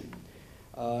mitigation.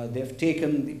 They've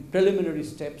taken the preliminary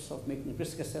steps of making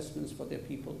risk assessments for their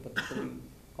people, particularly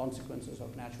consequences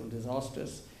of natural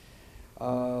disasters.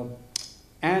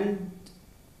 And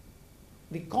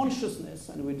the consciousness,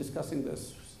 and we're discussing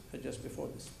this just before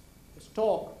this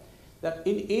talk, that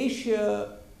in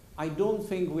Asia, I don't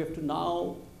think we have to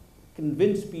now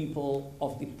convince people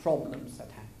of the problems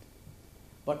at hand.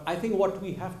 But I think what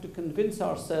we have to convince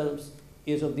ourselves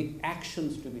is of the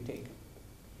actions to be taken.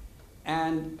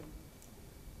 And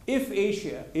if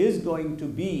Asia is going to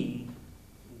be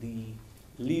the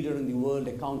leader in the world,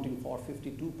 accounting for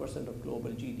 52% of global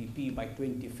GDP by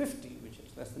 2050, which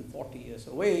is less than 40 years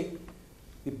away,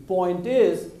 the point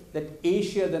is that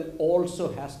Asia then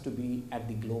also has to be at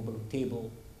the global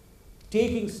table,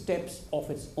 taking steps of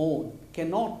its own,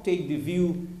 cannot take the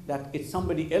view that it's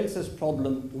somebody else's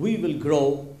problem, we will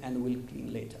grow and we'll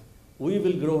clean later. We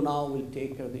will grow now, we'll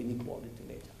take care of the inequality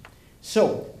later.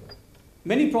 So,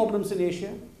 many problems in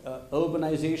Asia,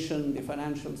 urbanization, the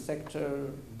financial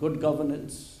sector, good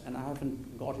governance, and I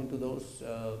haven't got into those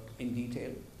in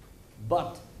detail.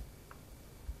 But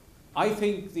I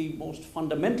think the most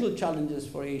fundamental challenges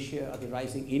for Asia are the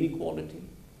rising inequality,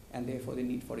 and therefore the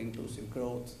need for inclusive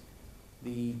growth,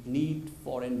 the need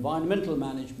for environmental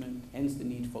management, hence the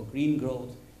need for green growth.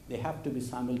 They have to be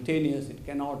simultaneous. It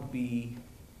cannot be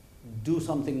do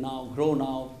something now, grow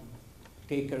now,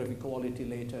 take care of equality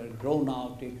later, grow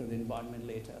now, take care of the environment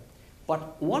later.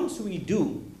 But once we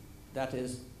do, that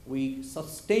is, we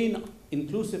sustain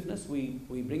inclusiveness, we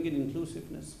bring in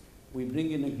inclusiveness, we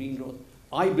bring in a green growth,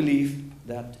 I believe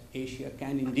that Asia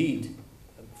can indeed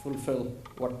fulfill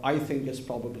what I think is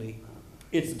probably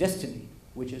its destiny,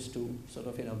 which is to sort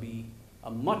of be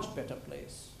a much better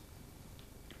place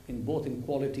in both in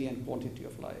quality and quantity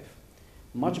of life.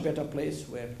 Much better place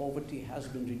where poverty has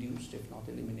been reduced, if not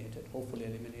eliminated, hopefully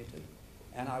eliminated.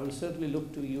 And I will certainly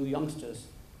look to you youngsters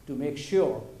to make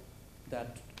sure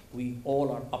that we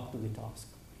all are up to the task.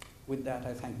 With that,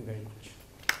 I thank you very much.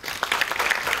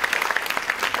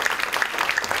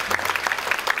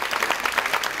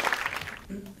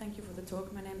 Thank you for the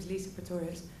talk. My name is Lisa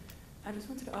Pretorius. I just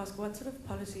wanted to ask what sort of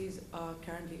policies are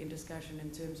currently in discussion in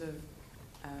terms of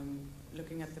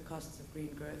looking at the costs of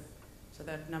green growth, so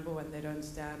that number one, they don't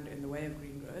stand in the way of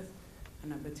green growth,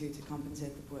 and number two, to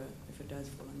compensate the poor if it does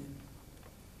fall on them.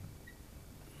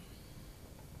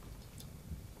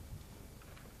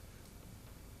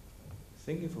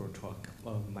 Thank you for your talk.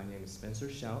 My name is Spencer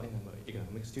Xiao, and I'm an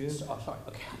economics student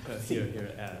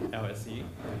here at LSE.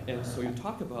 And so you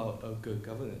talk about good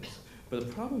governance, but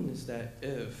the problem is that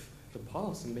if the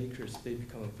policymakers, they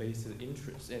become a vested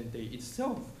interest and they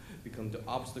itself become the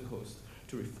obstacles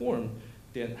to reform,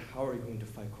 then how are we going to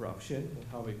fight corruption and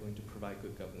how are we going to provide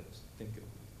good governance? Thank you.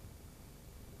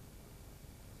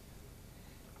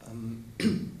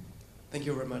 Thank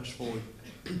you very much for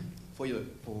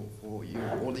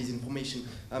all this information.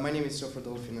 My name is Geoffrey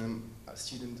Dolphin. I'm a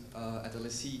student at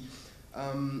LSE.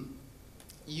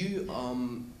 You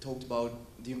talked about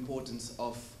the importance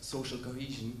of social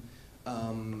cohesion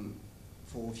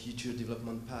for future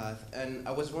development path, and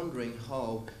I was wondering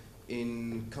how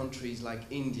in countries like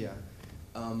India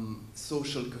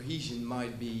social cohesion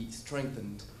might be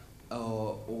strengthened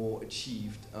or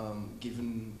achieved,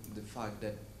 given the fact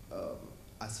that,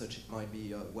 as such, it might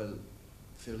be a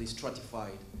fairly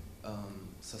stratified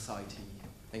society.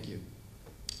 Thank you.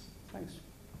 Thanks.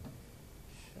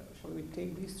 Shall we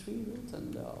take these three routes?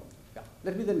 And yeah,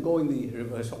 let me then go in the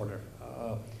reverse order.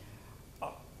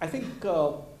 I think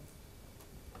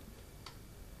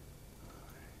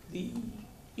the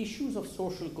issues of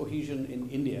social cohesion in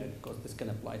India, because this can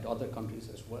apply to other countries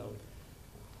as well,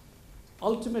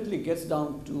 ultimately gets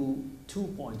down to 2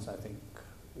 points, I think.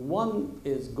 One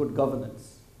is good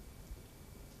governance,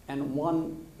 and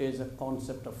one is a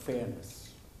concept of fairness.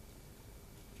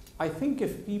 I think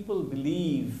if people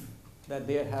believe that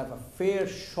they have a fair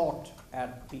shot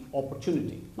at the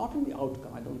opportunity, not in the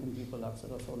outcome, I don't think people are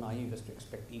sort of so naive as to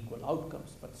expect equal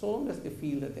outcomes, but so long as they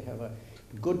feel that they have a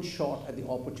good shot at the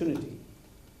opportunity,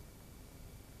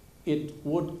 it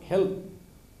would help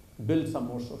build some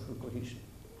more social cohesion.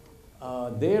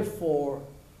 Therefore,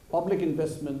 public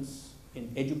investments in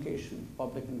education,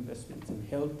 public investments in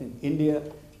health in India,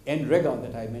 NREGA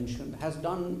that I mentioned has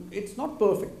done, it's not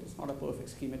perfect, it's not a perfect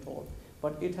scheme at all,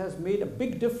 but it has made a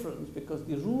big difference because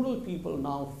the rural people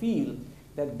now feel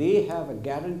that they have a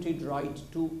guaranteed right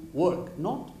to work,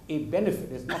 not a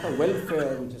benefit, it's not a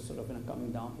welfare which is sort of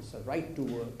coming down, it's a right to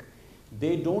work.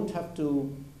 They don't have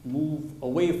to move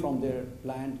away from their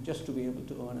land just to be able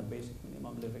to earn a basic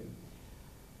minimum living.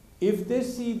 If they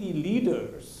see the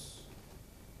leaders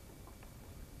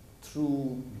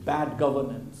through bad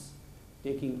governance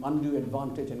taking undue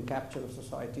advantage and capture of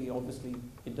society, obviously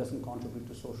it doesn't contribute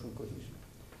to social cohesion.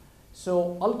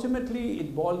 So ultimately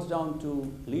it boils down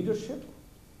to leadership,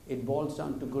 it boils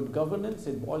down to good governance,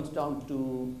 it boils down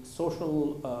to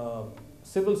social,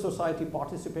 civil society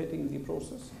participating in the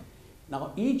process.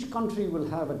 Now each country will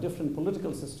have a different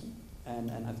political system,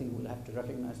 and I think we'll have to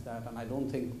recognize that, and I don't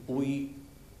think we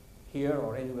here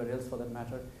or anywhere else for that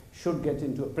matter should get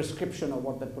into a prescription of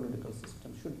what that political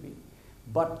system should be.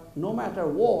 But no matter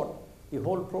what, the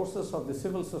whole process of the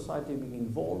civil society being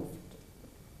involved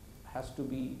has to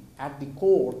be at the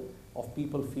core of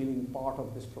people feeling part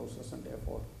of this process and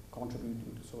therefore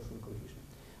contributing to social cohesion.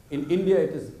 In India,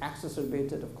 it is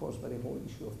exacerbated, of course, by the whole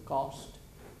issue of caste,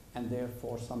 and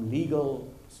therefore some legal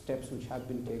steps which have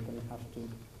been taken have to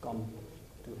come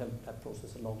to help that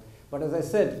process along. But as I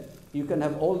said, you can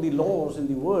have all the laws in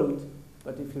the world,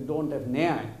 but if you don't have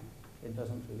nyaya, it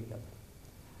doesn't really help.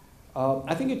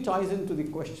 I think it ties into the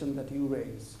question that you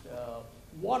raised.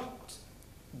 What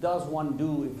does one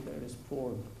do if there is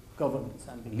poor governance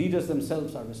and the leaders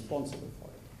themselves are responsible for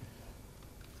it?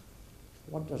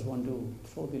 What does one do?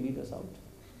 Throw the leaders out,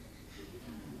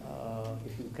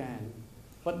 if you can.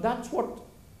 But that's what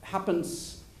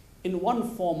happens in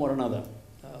one form or another.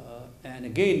 And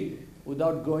again,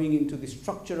 without going into the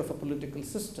structure of a political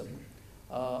system,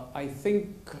 I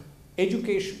think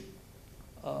education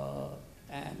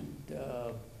and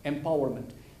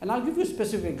empowerment. And I'll give you a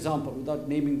specific example without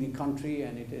naming the country,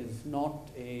 and it is not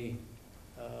a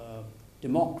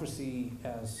democracy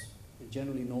as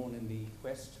generally known in the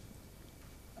West.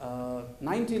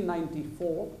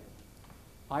 1994,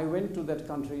 I went to that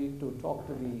country to talk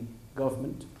to the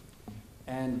government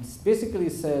and basically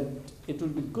said it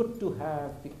would be good to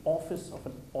have the office of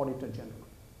an Auditor General.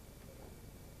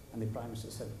 And the Prime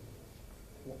Minister said,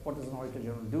 what does an Auditor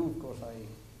General do? Of course, I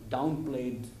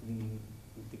downplayed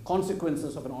the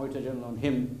consequences of an Auditor General on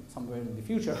him somewhere in the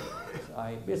future. So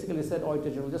I basically said, Auditor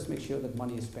General, just make sure that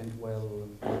money is spent well.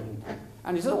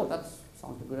 And he said, oh, that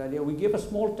sounds a good idea. We gave a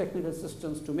small technical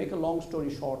assistance. To make a long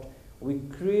story short, we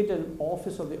created an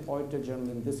office of the Auditor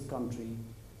General in this country.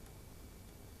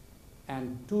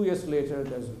 And 2 years later,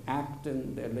 there's an act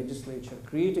in their legislature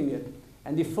creating it.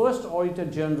 And the first Auditor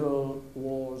General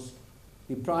was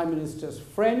the Prime Minister's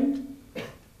friend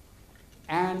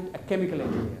and a chemical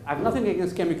engineer. I have nothing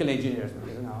against chemical engineers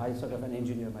because I'm sort of an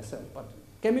engineer myself, but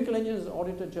chemical engineer is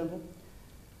Auditor General.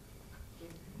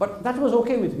 But that was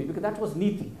okay with me because that was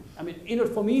niti. I mean,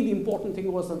 for me, the important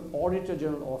thing was an Auditor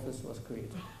General office was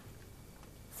created.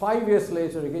 5 years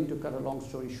later, again, to cut a long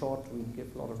story short, we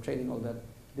gave a lot of training, all that.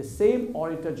 The same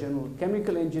Auditor General,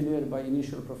 chemical engineer by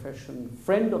initial profession,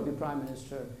 friend of the Prime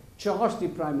Minister, charged the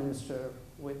Prime Minister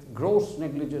with gross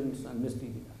negligence and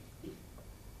misdemeanor.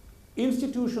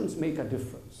 Institutions make a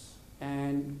difference,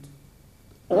 and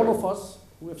all of us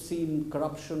who have seen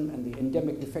corruption and the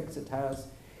endemic effects it has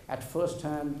at first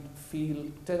hand feel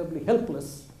terribly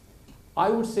helpless. I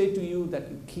would say to you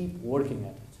that you keep working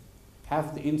at it.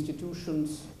 Have the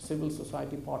institutions, civil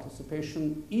society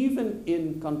participation, even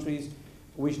in countries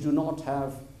which do not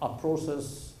have a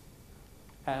process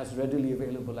as readily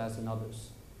available as in others.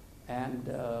 And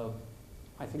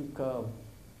I think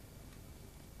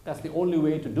that's the only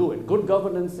way to do it. Good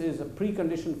governance is a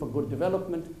precondition for good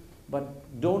development,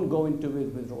 but don't go into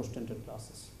it with rose-tinted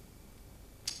glasses.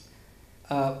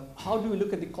 How do we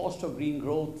look at the cost of green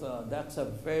growth? That's a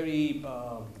very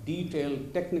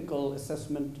detailed technical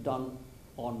assessment done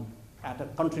at a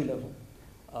country level.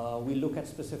 We look at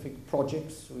specific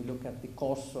projects. We look at the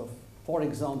costs of, for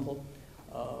example,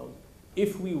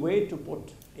 if we were to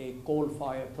put a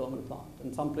coal-fired thermal plant,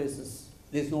 in some places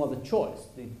there's no other choice.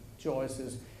 The choice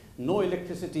is no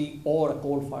electricity or a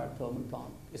coal-fired thermal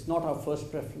plant. It's not our first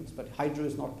preference, but hydro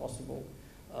is not possible,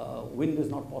 wind is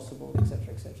not possible,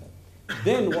 etc., etc.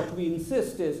 Then what we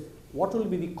insist is, what will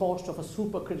be the cost of a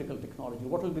supercritical technology?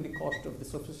 What will be the cost of the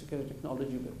sophisticated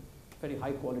technology with very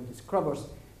high quality scrubbers?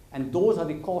 And those are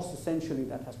the costs essentially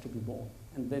that has to be borne.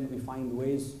 And then we find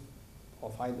ways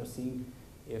of either seeing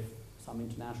if some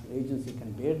international agency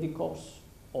can bear the costs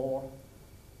or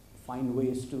find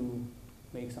ways to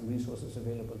make some resources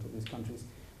available to these countries.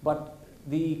 But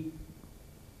the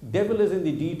devil is in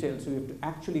the details, so you have to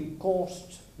actually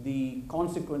cost the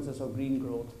consequences of green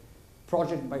growth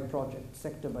project by project,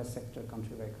 sector by sector,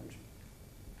 country by country.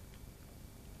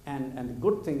 And the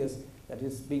good thing is that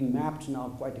it's being mapped now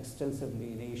quite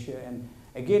extensively in Asia. And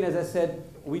again, as I said,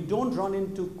 we don't run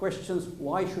into questions,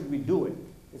 why should we do it?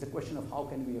 It's a question of how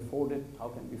can we afford it, how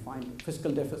can we find it.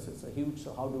 Fiscal deficits are huge,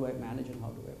 so how do I manage and how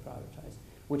do I prioritize?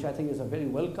 Which I think is a very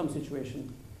welcome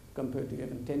situation compared to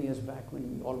even 10 years back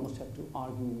when we almost had to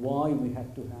argue why we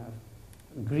had to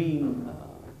have green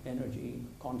energy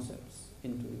concepts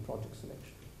into the project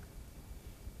selection.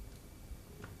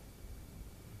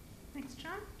 Next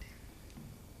round.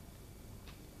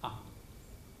 1,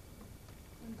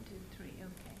 2, 3,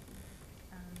 okay.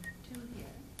 2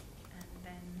 here, and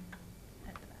then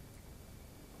at the back.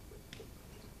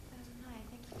 Hi,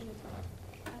 thank you for your talk.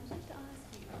 I would like to ask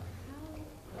you,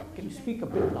 how Can you speak a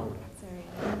bit louder? Sorry.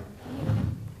 Can you hear me?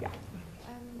 Yeah.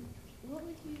 What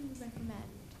would you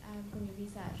recommend from your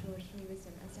research or just from your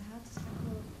wisdom as to how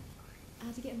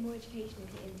to get more education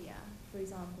into India, for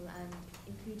example, and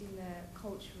including the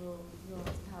cultural norms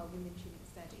of how women should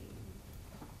study?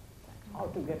 How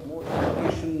to get more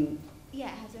education? Yeah,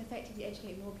 how to effectively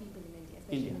educate more people in India,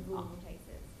 especially in the rural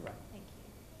places. Right. Thank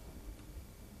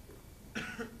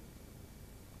you.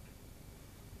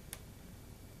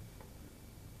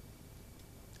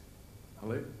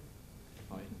 Hello.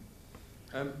 Hi.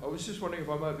 I was just wondering if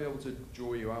I might be able to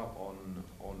draw you out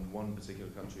on one particular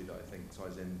country that I think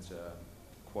ties into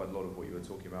quite a lot of what you were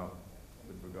talking about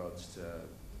with regards to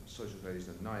social cohesion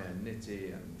of Naya and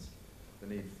Niti and the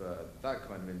need for that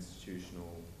kind of institutional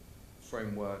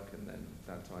framework and then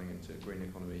that tying into green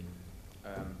economy.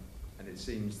 And it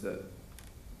seems that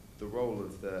the role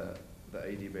of the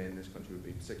ADB in this country would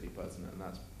be particularly pertinent, and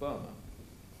that's Burma.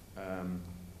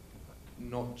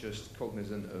 Not just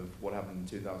cognizant of what happened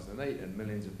in 2008 and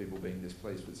millions of people being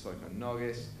displaced with Cyclone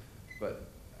Nargis, but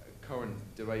current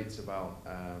debates about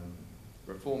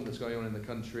reform that's going on in the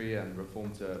country and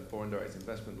reform to foreign direct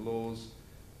investment laws,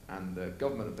 and the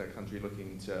government of that country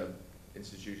looking to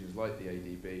institutions like the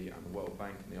ADB and the World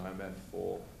Bank and the IMF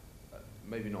for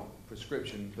maybe not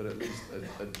prescription, but at least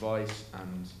advice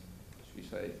and, should we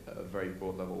say, at a very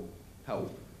broad level,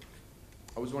 help.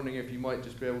 I was wondering if you might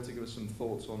just be able to give us some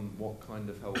thoughts on what kind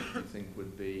of help you think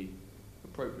would be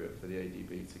appropriate for the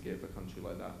ADB to give a country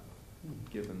like that,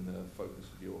 given the focus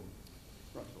of your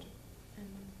talk.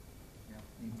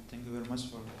 Thank you very much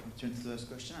for the opportunity to ask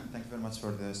question, and thank you very much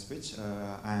for the speech.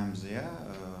 I am Zia,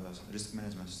 a risk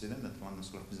management student at London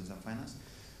School of Business and Finance.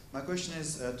 My question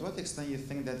is, to what extent you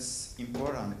think that's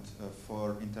important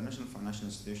for international financial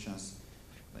institutions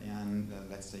and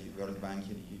let's say World Bank,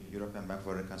 European Bank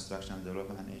for Reconstruction and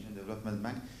Development, and Asian Development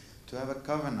Bank, to have a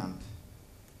covenant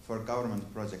for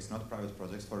government projects, not private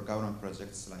projects, for government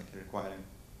projects like requiring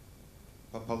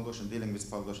pollution, dealing with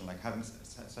pollution, like having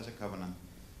such a covenant.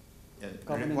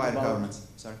 Required governments.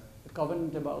 Sorry. A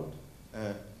covenant about?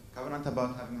 Covenant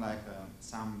about having like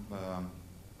some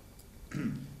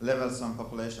levels on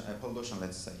population pollution,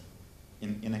 let's say,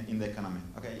 in the economy.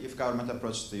 Okay, if government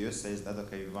approach to you says that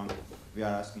okay, we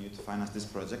are asking you to finance this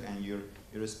project, and you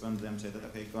respond to them, say that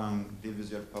okay, go and deal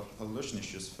with your pollution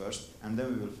issues first, and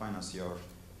then we will finance your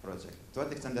project. To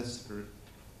what extent that's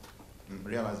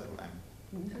realizable?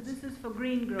 So this is for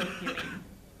green growth, you mean?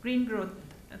 Green growth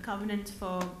covenants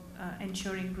for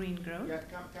ensuring green growth? Yeah,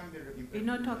 can be. We're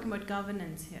not talking about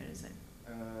governance here, is it?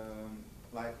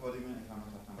 Like what do you mean if I'm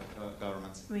not talking about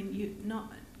governments? I mean,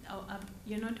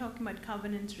 you're not talking about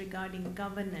covenants regarding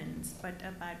governance, but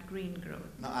about green growth.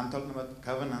 No, I'm talking about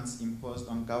covenants imposed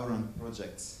on government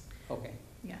projects. Okay.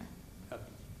 Yeah. Okay.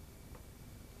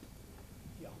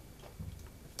 Yeah.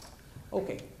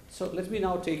 Okay. So let me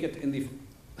now take it in the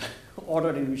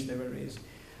order in which they were raised.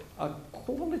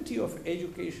 Quality of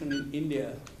education in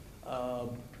India,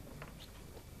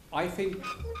 I think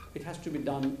it has to be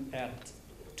done at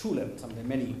two levels. I mean, there are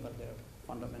many, but there are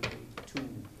fundamentally two.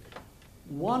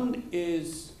 One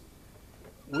is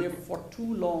we have for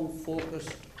too long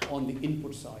focused on the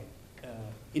input side,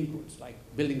 inputs like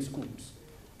building schools.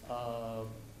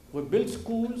 We've built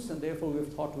schools and therefore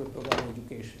we've thought we've provided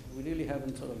education. We really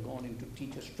haven't sort of gone into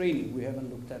teachers training. We haven't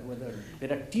looked at whether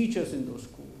there are teachers in those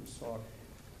schools, or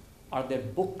are there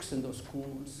books in those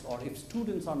schools, or if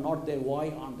students are not there, why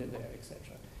aren't they there, etc.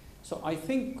 So I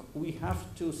think we have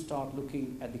to start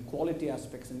looking at the quality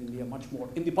aspects in India much more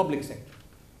in the public sector.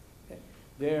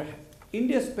 Okay?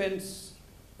 India spends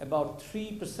about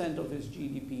 3% of its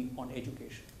GDP on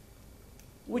education,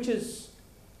 which is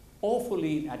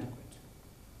awfully inadequate.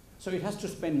 So it has to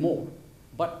spend more,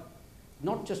 but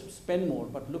not just spend more,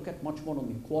 but look at much more on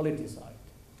the quality side.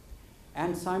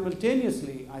 And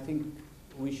simultaneously, I think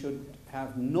we should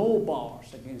have no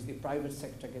bars against the private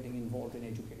sector getting involved in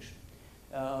education.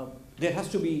 There has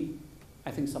to be,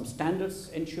 I think, some standards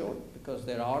ensured, because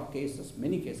there are cases,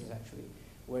 many cases actually,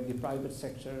 where the private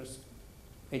sector's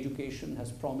education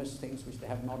has promised things which they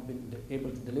have not been able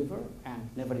to deliver and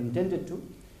never intended to.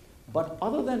 But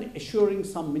other than assuring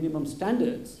some minimum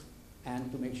standards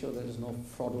and to make sure there is no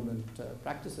fraudulent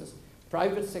practices,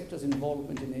 private sector's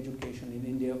involvement in education in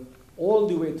India all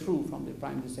the way through from the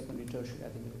primary, secondary, tertiary, I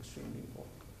think is extremely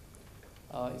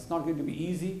important. It's not going to be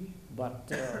easy,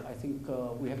 but I think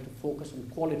we have to focus on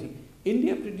quality.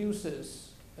 India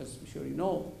produces, as I'm sure you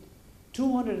know,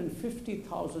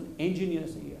 250,000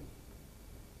 engineers a year.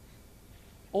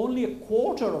 Only a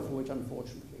quarter of which,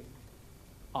 unfortunately,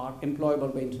 are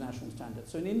employable by international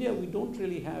standards. So in India, we don't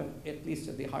really have, at least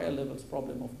at the higher levels,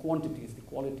 problem of quantities, the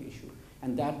quality issue.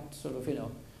 And that sort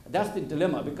of, that's the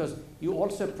dilemma, because you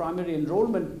also have primary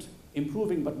enrollment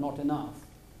improving, but not enough.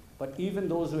 But even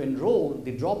those who enroll,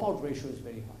 the dropout ratio is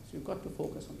very high. So you've got to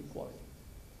focus on the quality.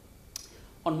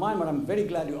 On Myanmar, I'm very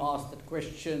glad you asked that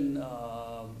question.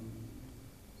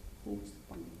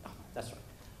 That's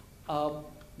right.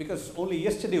 Because only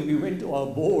yesterday we went to our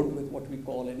board with what we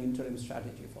call an interim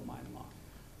strategy for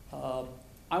Myanmar.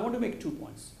 I want to make 2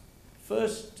 points.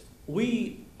 First,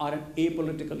 we are an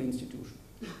apolitical institution,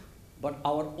 but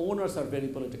our owners are very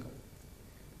political.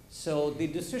 So the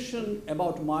decision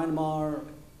about Myanmar,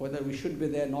 whether we should be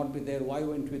there, not be there, why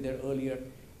weren't we there earlier,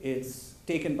 is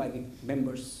taken by the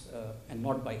members and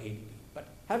not by ADB. But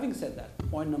having said that,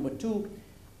 point number 2,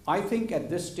 I think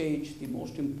at this stage, the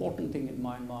most important thing in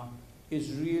Myanmar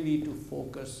is really to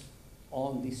focus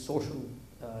on the social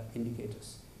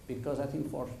indicators. Because I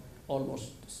think for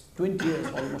almost 20 years,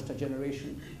 almost a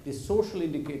generation, the social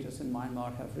indicators in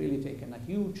Myanmar have really taken a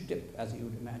huge dip, as you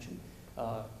would imagine.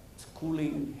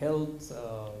 Schooling, health,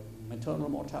 maternal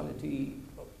mortality,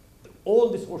 all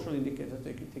the social indicators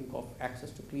that you think of,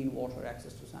 access to clean water,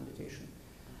 access to sanitation.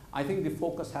 I think the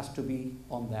focus has to be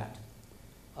on that.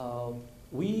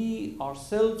 We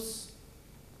ourselves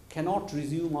cannot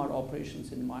resume our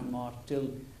operations in Myanmar till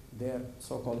their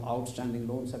so-called outstanding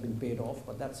loans have been paid off,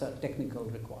 but that's a technical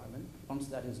requirement. Once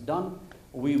that is done,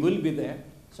 we will be there.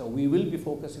 So we will be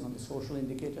focusing on the social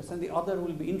indicators, and the other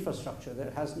will be infrastructure.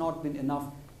 There has not been enough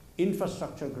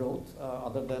infrastructure growth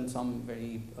other than some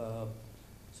very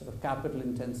sort of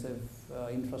capital-intensive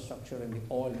infrastructure in the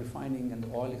oil refining and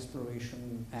the oil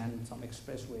exploration and some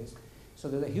expressways. So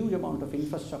there's a huge amount of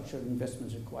infrastructure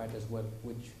investments required as well,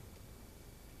 which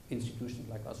institutions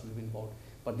like us will be involved.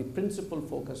 But the principal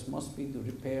focus must be to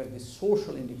repair the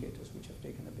social indicators which have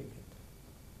taken a big hit.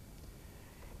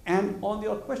 And on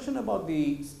your question about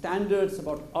the standards,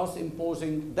 about us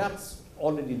imposing, that's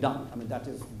already done. I mean, that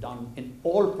is done in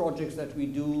all projects that we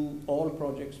do. All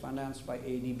projects financed by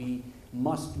ADB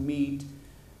must meet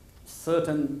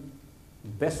certain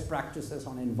best practices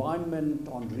on environment,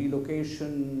 on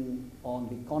relocation, on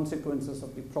the consequences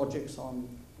of the projects on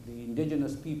the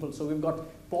indigenous people. So we've got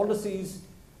policies,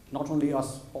 not only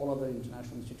us, all other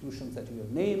international institutions that you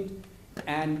have named,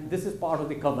 and this is part of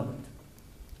the covenant.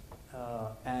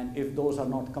 And if those are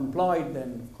not complied,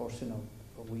 then of course,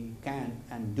 we can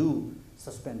and do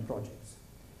suspend projects.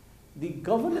 The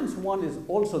governance one is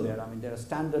also there. I mean, there are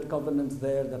standard governance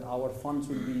there that our funds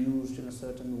will be used in a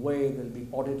certain way. There'll be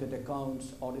audited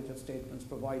accounts, audited statements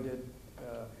provided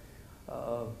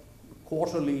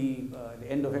quarterly. At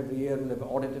the end of every year, we'll have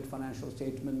audited financial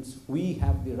statements. We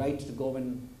have the right to go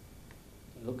and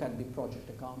look at the project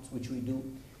accounts, which we do.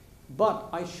 But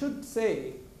I should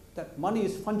say that money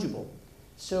is fungible.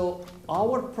 So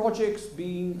our projects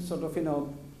being sort of,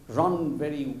 run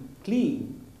very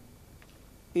clean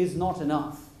is not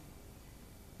enough,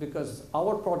 because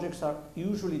our projects are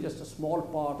usually just a small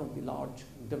part of the large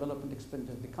development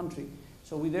expenditure of the country.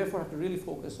 So we therefore have to really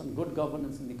focus on good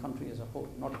governance in the country as a whole,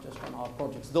 not just on our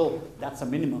projects, though that's a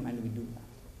minimum and we do that.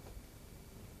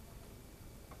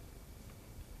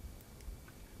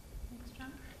 Next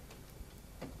round.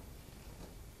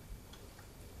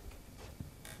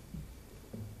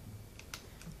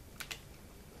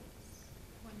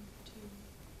 One, two.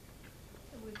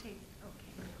 We'll take,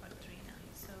 okay, we've got three now.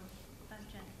 So that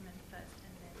gentleman first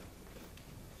and then.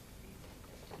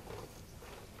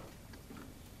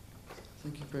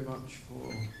 Thank you very much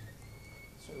for.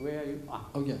 So where are you?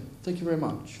 Oh yeah, thank you very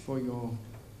much for your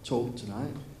talk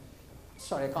tonight.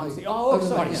 Sorry, I can't see. Oh, no,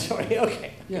 sorry, yeah. sorry.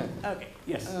 Okay. Yeah. Okay.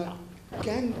 Yes.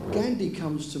 Gandhi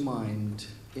comes to mind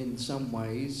in some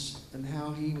ways, and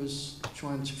how he was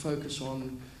trying to focus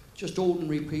on just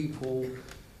ordinary people,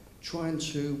 trying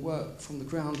to work from the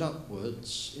ground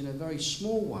upwards in a very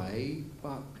small way,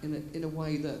 but in a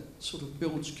way that sort of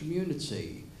builds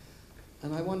community.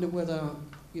 And I wonder whether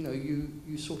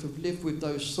you sort of live with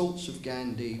those thoughts of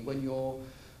Gandhi when you're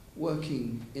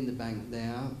working in the bank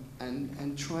there,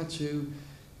 and try to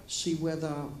see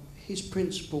whether his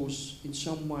principles, in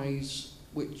some ways,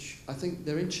 which I think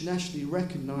they're internationally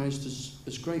recognised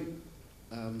as great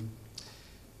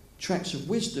tracts of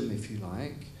wisdom, if you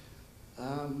like,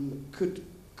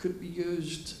 could be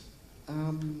used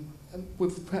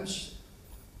with perhaps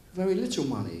very little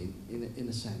money, in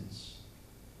a sense.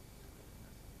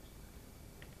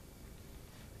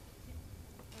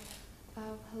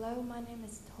 Hello, my name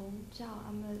is Tong Zhao.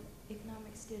 I'm an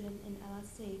economics student in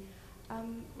LSE.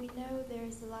 We know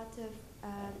there's a lot of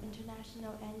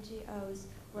international NGOs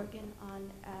working on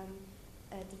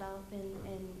developing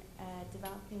in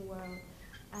developing world.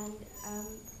 And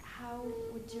how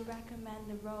would you recommend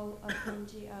the role of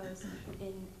NGOs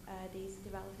in these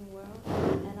developing world?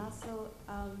 And also,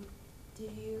 do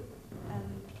you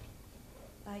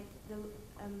like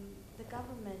the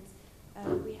government?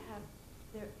 We have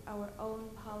our own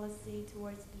policy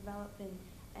towards development,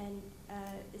 and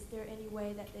is there any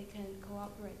way that they can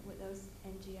cooperate with those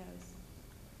NGOs?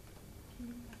 Can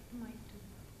you pass the mic to?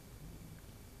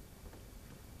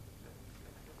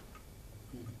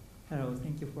 Hello,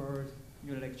 thank you for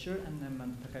your lecture. And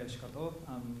I'm Takayoshi Kato.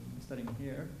 I'm studying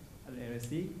here at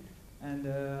LSE. And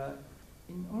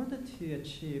in order to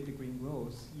achieve the green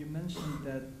growth, you mentioned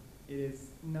that it is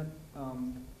not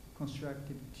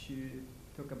constructive to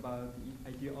talk about the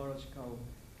ideological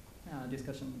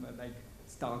discussion about like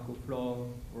stock or flow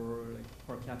or like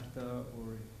per capita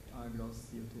or gross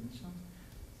CO2 emissions.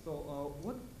 So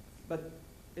but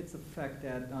it's a fact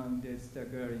that there's a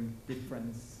glaring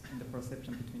difference in the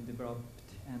perception between developed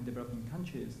and developing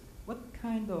countries. What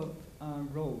kind of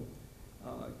role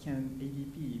can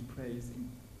ADB plays in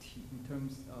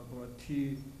terms of, or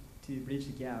to bridge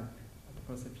the gap of the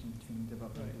perception between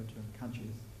developed and developing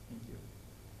countries? Thank you.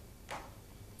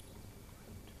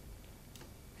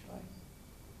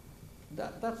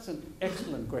 That's an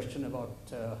excellent question about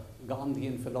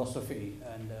Gandhian philosophy,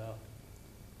 and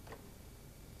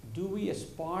do we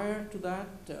aspire to that?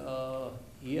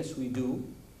 Yes, we do.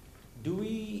 Do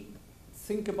we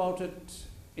think about it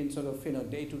in sort of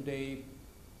day-to-day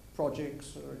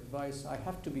projects or advice? I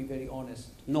have to be very honest.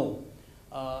 No,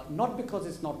 not because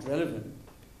it's not relevant,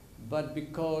 but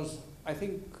because I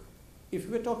think if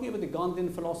we're talking about the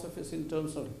Gandhian philosophers in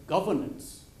terms of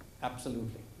governance,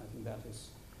 absolutely, I think that is.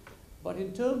 But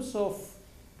in terms of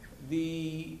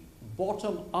the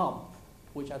bottom up,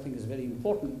 which I think is very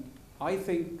important, I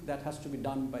think that has to be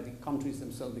done by the countries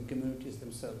themselves, the communities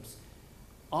themselves.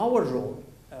 Our role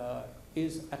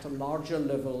is at a larger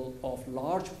level of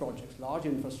large projects, large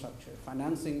infrastructure,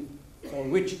 financing for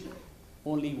which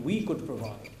only we could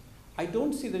provide. I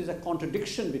don't see there is a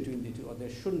contradiction between the two, or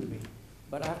there shouldn't be.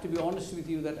 But I have to be honest with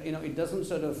you that it doesn't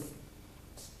sort of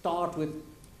start with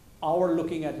our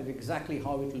looking at it exactly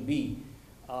how it will be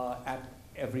at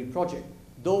every project.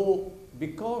 Though,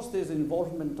 because there's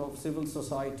involvement of civil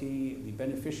society, the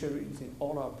beneficiaries in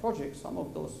all our projects, some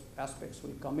of those aspects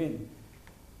will come in.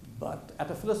 But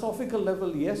at a philosophical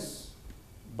level, yes.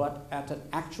 But at an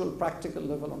actual practical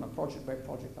level, on a project by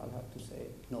project, I'll have to say,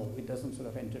 no, it doesn't sort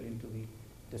of enter into the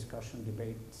discussion,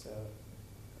 debates,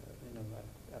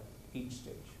 at each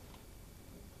stage.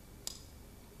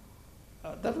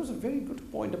 That was a very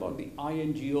good point about the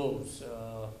INGOs.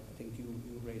 I think you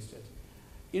raised it.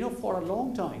 For a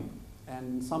long time,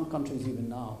 and some countries even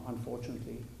now,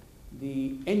 unfortunately,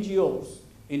 the NGOs,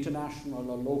 international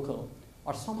or local,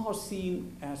 are somehow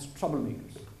seen as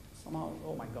troublemakers. Somehow,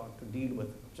 oh my God, to deal with,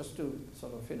 just to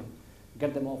sort of,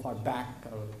 get them off our back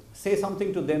or say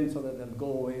something to them so that they'll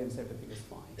go away and say everything is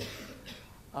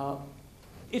fine.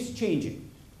 It's changing.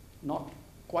 Not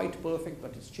quite perfect,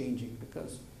 but it's changing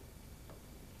because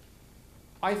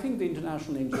I think the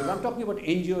international NGOs, I'm talking about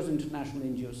NGOs, international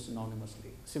NGOs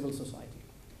synonymously, civil society.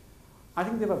 I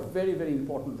think they have a very, very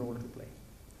important role to play.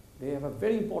 They have a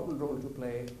very important role to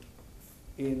play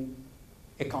in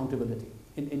accountability,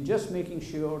 in just making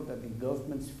sure that the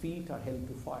government's feet are held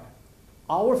to fire.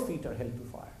 Our feet are held to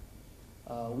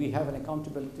fire. We have an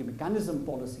accountability mechanism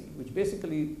policy, which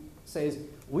basically says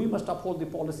we must uphold the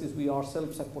policies we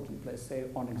ourselves have put in place, say,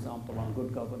 on example, on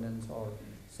good governance or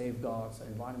safeguards or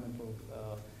environmental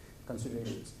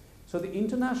considerations. So the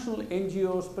international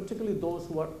NGOs, particularly those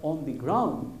who are on the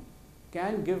ground,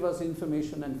 can give us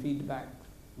information and feedback,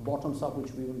 bottoms up,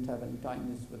 which we wouldn't have any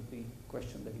time is with the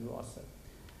question that you asked.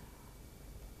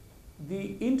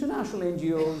 The international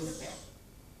NGOs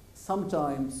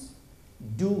sometimes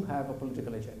do have a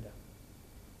political agenda.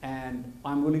 And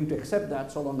I'm willing to accept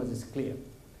that so long as it's clear.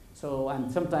 So,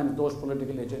 and sometimes those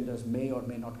political agendas may or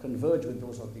may not converge with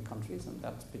those of the countries, and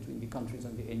that's between the countries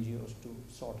and the NGOs to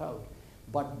sort out.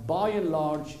 But by and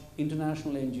large,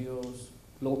 international NGOs,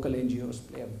 local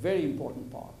NGOs play a very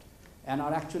important part. And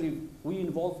are actually, we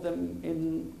involve them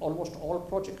in almost all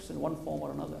projects in one form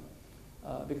or another.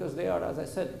 Because they are, as I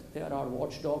said, they are our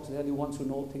watchdogs, they are the ones who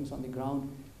know things on the ground.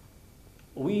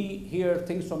 We hear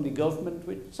things from the government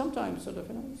which sometimes sort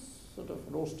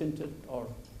of rose-tinted or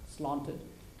slanted.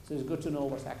 So it's good to know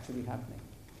what's actually happening.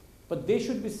 But they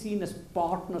should be seen as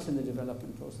partners in the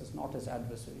development process, not as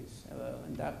adversaries.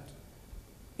 And that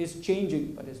is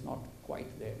changing, but is not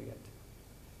quite there yet.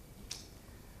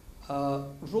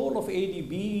 Role of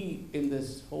ADB in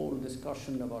this whole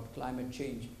discussion about climate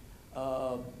change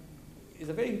is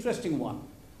a very interesting one.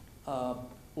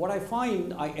 What I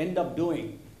find I end up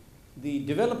doing, the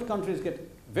developed countries get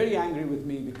very angry with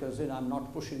me because I'm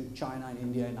not pushing China and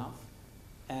India enough.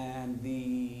 And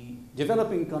the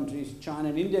developing countries, China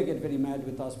and India, get very mad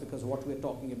with us because what we're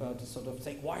talking about is sort of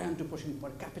saying, why aren't you pushing per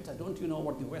capita? Don't you know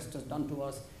what the West has done to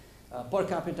us? Per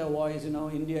capita wise,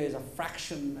 India is a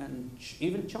fraction, and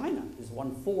even China is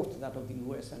 1/4 that of the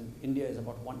US, and India is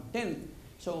about 1/10.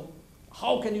 So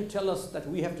how can you tell us that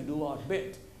we have to do our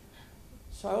bit?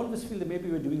 So I always feel that maybe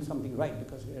we're doing something right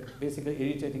because we're basically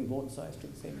irritating both sides to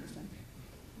the same extent.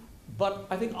 But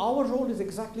I think our role is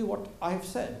exactly what I have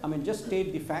said. I mean, just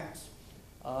state the facts,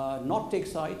 not take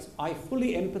sides. I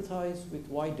fully empathize with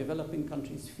why developing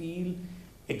countries feel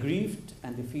aggrieved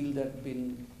and they feel that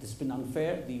this has been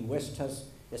unfair. The West has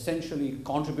essentially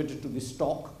contributed to this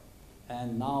stock,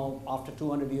 and now after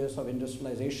 200 years of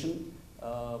industrialization,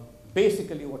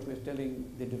 basically what we're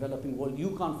telling the developing world,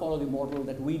 you can't follow the model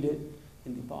that we did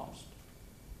in the past.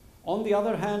 On the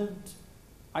other hand,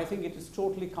 I think it is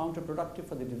totally counterproductive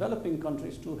for the developing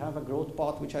countries to have a growth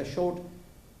path which I showed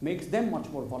makes them much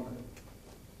more vulnerable.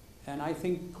 And I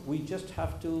think we just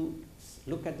have to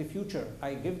look at the future.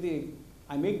 I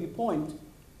make the point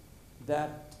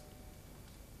that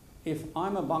if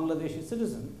I'm a Bangladeshi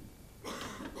citizen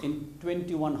in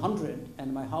 2100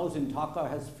 and my house in Dhaka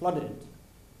has flooded,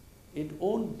 it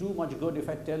won't do much good if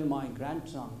I tell my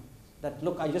grandson that,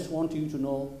 look, I just want you to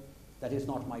know that it's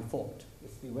not my fault.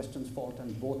 It's the Western's fault,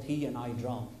 and both he and I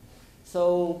drowned.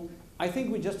 So I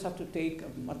think we just have to take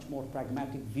a much more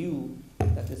pragmatic view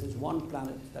that this is one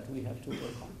planet that we have to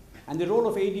work on. And the role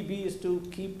of ADB is to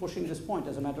keep pushing this point.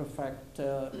 As a matter of fact,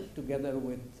 together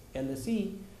with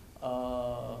LSE,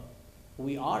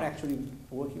 we are actually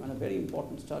working on a very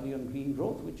important study on green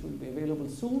growth, which will be available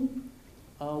soon,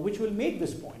 which will make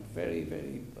this point very,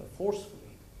 very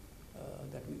forcefully,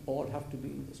 that we all have to be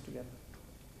in this together.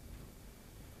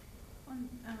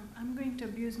 I'm going to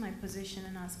abuse my position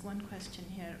and ask one question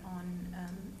here on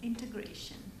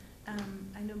integration.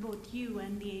 I know both you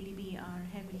and the ADB are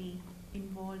heavily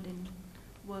involved in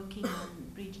working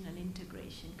on regional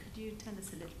integration. Could you tell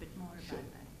us a little bit more about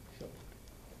that?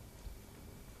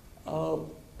 Sure.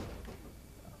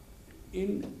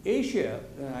 In Asia,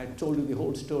 I told you the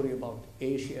whole story about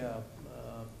Asia.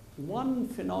 One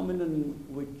phenomenon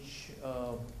which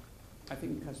I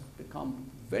think has become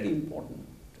very important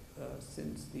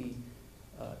since the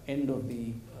end of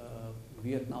the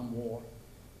Vietnam War,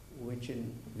 which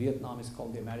in Vietnam is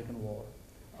called the American War,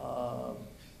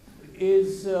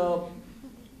 is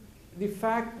the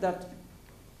fact that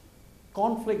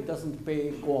conflict doesn't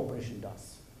pay, cooperation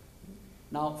does.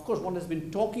 Now, of course, one has been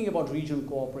talking about regional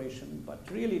cooperation, but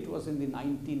really it was in the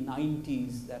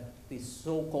 1990s that the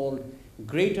so-called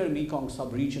Greater Mekong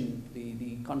sub-region,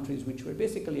 the countries which were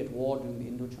basically at war during the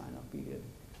Indochina period,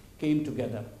 came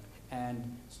together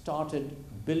and started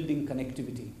building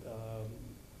connectivity,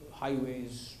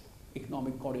 highways,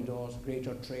 economic corridors,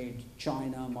 greater trade,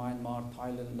 China, Myanmar,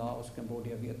 Thailand, Laos,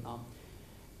 Cambodia, Vietnam.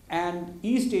 And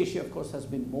East Asia, of course, has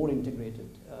been more integrated.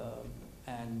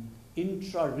 And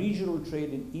intra-regional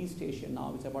trade in East Asia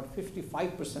now is about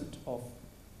 55% of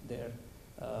their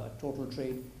total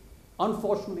trade.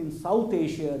 Unfortunately, in South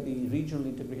Asia, the regional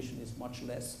integration is much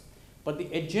less. But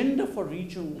the agenda for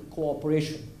regional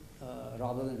cooperation,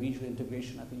 rather than regional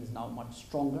integration, I think is now much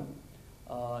stronger.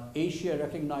 Asia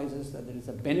recognizes that there is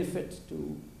a benefit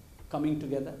to coming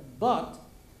together, but,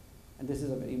 and this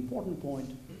is a very important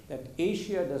point, that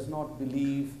Asia does not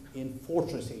believe in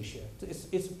fortress Asia.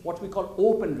 It's what we call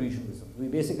open regionalism. We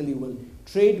basically will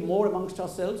trade more amongst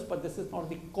ourselves, but this is not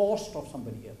the cost of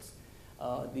somebody else.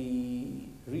 The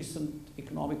recent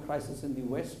economic crisis in the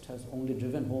West has only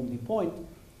driven home the point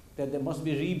that there must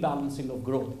be rebalancing of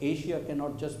growth. Asia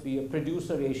cannot just be a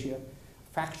producer Asia,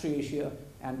 factory Asia,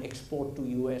 and export to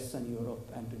US and Europe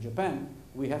and to Japan.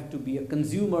 We have to be a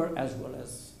consumer as well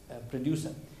as a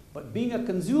producer. But being a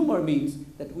consumer means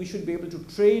that we should be able to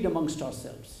trade amongst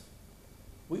ourselves.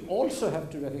 We also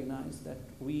have to recognize that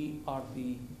we are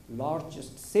the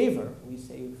largest saver.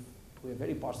 We're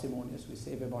very parsimonious. We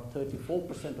save about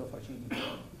 34% of our GDP.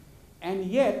 And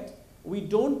yet, we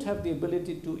don't have the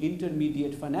ability to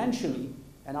intermediate financially,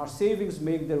 and our savings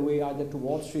make their way either to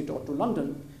Wall Street or to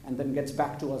London, and then gets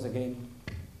back to us again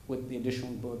with the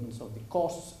additional burdens of the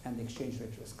costs and the exchange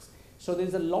rate risks. So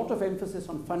there's a lot of emphasis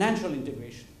on financial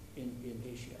integration in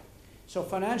Asia. So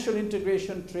financial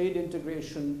integration, trade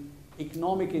integration,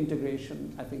 economic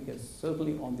integration, I think is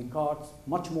certainly on the cards,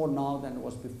 much more now than it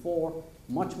was before,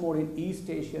 much more in East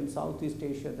Asia and Southeast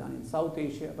Asia than in South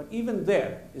Asia, but even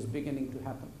there is beginning to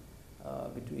happen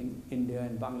between India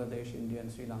and Bangladesh, India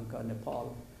and Sri Lanka,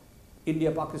 Nepal.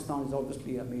 India-Pakistan is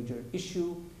obviously a major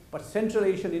issue, but Central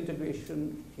Asian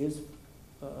integration is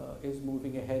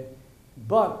moving ahead.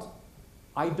 But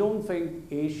I don't think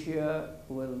Asia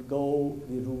will go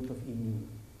the route of EU.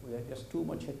 There's just too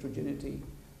much heterogeneity,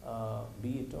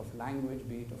 be it of language,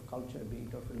 be it of culture, be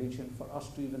it of religion, for us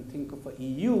to even think of a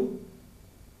EU.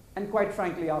 And quite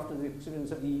frankly, after the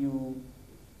experience of EU,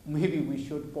 maybe we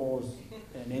should pause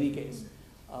in any case.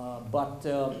 But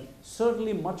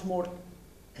certainly much more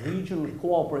regional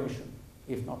cooperation,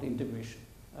 if not integration,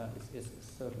 is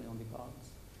certainly on the cards.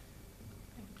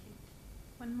 Thank you.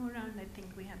 One more round I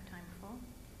think we have time for.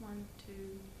 1, 2,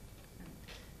 and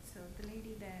so the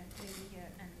lady there, lady here,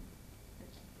 and the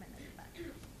gentleman at the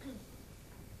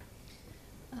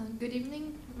back. Good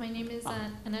evening. My name is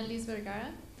Annalise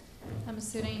Vergara. I'm a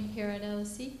student here at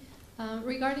LSE.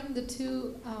 Regarding the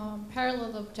two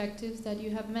parallel objectives that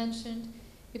you have mentioned,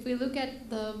 if we look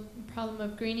at the problem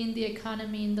of greening the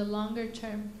economy in the longer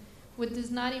term, would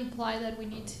this not imply that we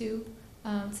need to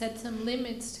set some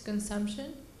limits to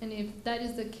consumption? And if that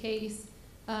is the case,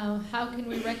 how can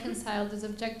we reconcile this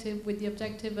objective with the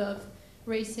objective of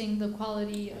raising the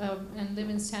quality and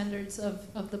living standards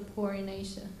of the poor in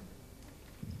Asia?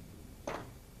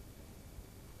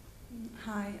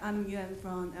 Hi, I'm Yuan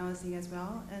from LSE as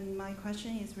well, and my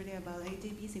question is really about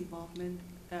ADB's involvement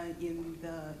in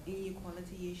the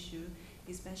inequality issue,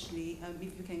 especially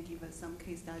if you can give us some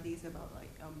case studies about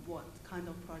what kind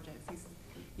of projects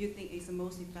you think is the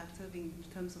most effective in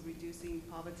terms of reducing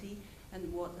poverty,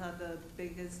 and what are the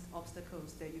biggest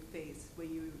obstacles that you face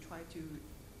when you try to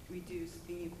reduce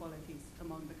inequalities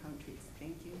among the countries.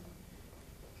 Thank you.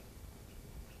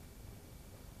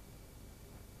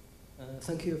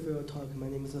 Thank you for your talk. My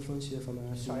name is Feng Xue from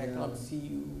LSE. Sorry, I can't see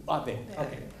you. There.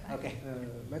 Okay.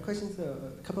 My question is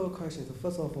a couple of questions.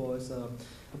 First of all, is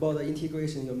about the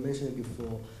integration you mentioned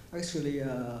before. Actually,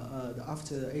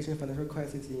 after the Asian financial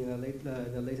crisis in the late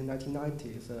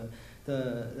 1990s,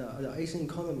 the Asian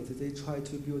economies, they tried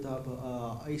to build up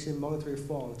Asian monetary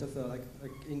fund, just like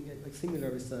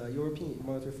similar with the European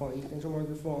monetary fund, international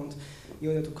monetary fund, in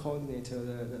order to coordinate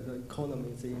the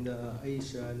economies in the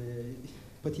Asia, and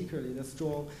particularly the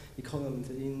strong economies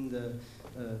in the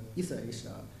East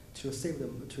Asia, to save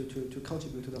them, to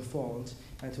contribute to the fund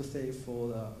and to save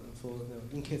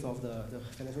in case of the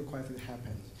financial crisis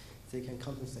happens, they can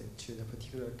compensate to the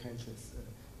particular countries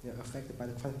affected by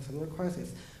the financial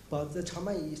crisis. But the Chiang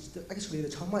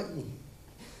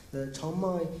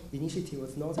Mai initiative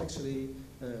was not actually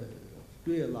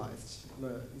realized.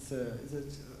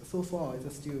 So far,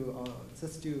 it's still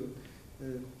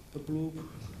a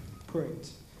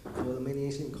blueprint. for the many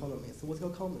Asian economies. So what's your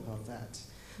comment on that?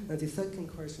 And the second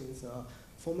question is,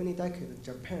 for many decades,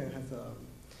 Japan has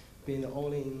been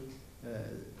all-in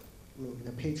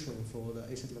the patron for the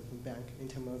Asian Development Bank in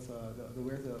terms of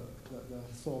where the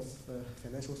source,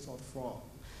 financial source from.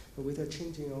 But with the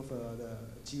changing of the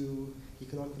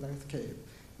geo-economic landscape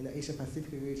in the Asia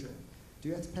Pacific region, do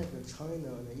you expect China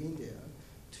and India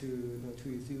to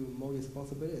resume more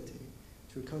responsibility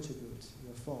to contribute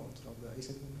the funds of the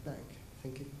Asian Development Bank?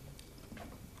 Thank you.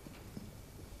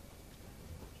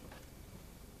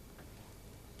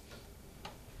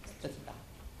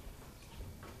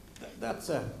 That's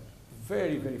a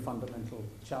very, very fundamental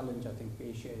challenge I think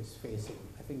Asia is facing.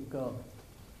 I think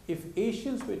if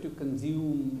Asians were to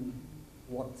consume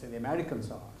what, say, the Americans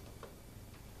are,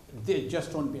 there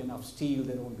just won't be enough steel,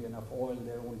 there won't be enough oil,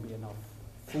 there won't be enough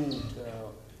food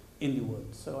in the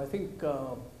world. So I think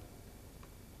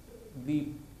the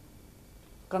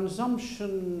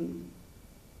consumption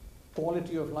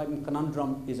quality of life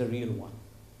conundrum is a real one.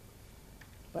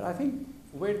 But I think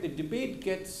where the debate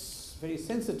gets very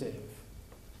sensitive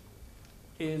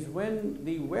is when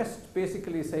the West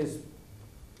basically says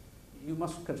you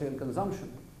must curtail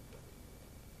consumption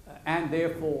and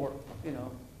therefore,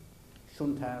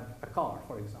 shouldn't have a car,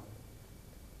 for example.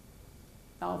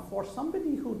 Now, for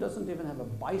somebody who doesn't even have a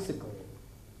bicycle,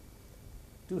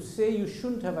 to say you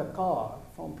shouldn't have a car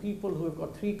from people who have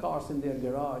got 3 cars in their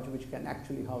garage which can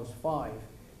actually house 5,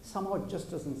 somehow it just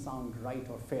doesn't sound right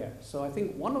or fair. So I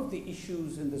think one of the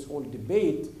issues in this whole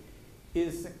debate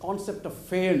is the concept of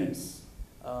fairness.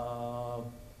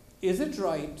 Is it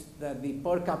right that the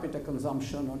per capita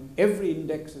consumption on every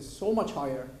index is so much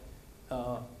higher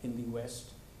in the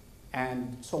West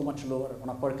and so much lower on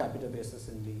a per capita basis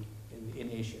in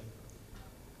Asia?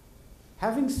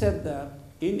 Having said that,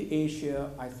 in Asia,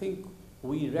 I think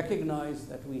we recognize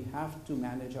that we have to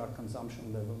manage our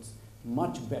consumption levels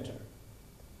much better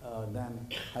than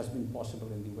has been possible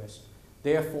in the West.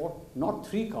 Therefore, not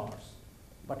 3 cars,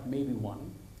 but maybe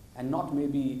 1, and not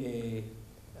maybe a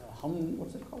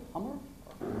what's it called? Hummer?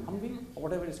 Or Humvee? Or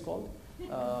whatever it's called.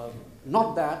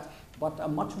 Not that, but a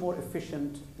much more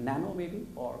efficient Nano maybe,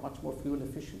 or much more fuel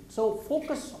efficient. So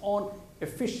focus on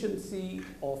efficiency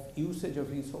of usage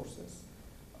of resources,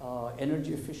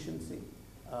 energy efficiency,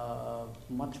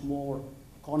 much more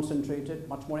concentrated,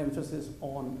 much more emphasis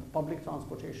on public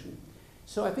transportation.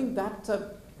 So I think that's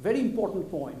a very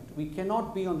important point. We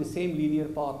cannot be on the same linear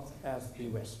path as the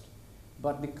West,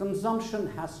 but the consumption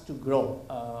has to grow.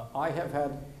 I have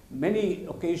had many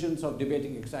occasions of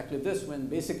debating exactly this, when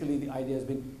basically the idea has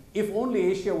been, if only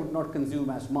Asia would not consume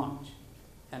as much.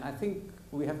 And I think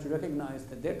we have to recognize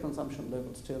that their consumption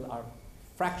levels still are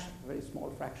fraction, very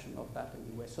small fraction of that in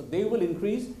the West. So they will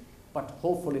increase, but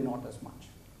hopefully not as much,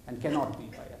 and cannot be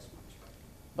by as much.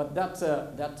 But that's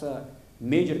a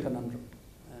major conundrum,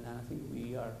 and I think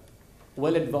we are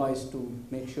well advised to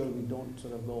make sure we don't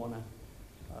sort of go on a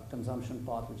consumption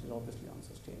path which is obviously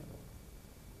unsustainable.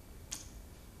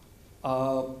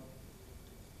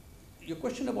 Your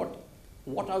question about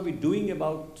what are we doing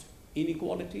about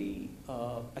inequality,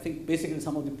 I think basically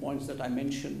some of the points that I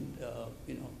mentioned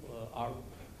are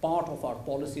part of our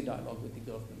policy dialogue with the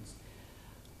governments.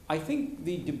 I think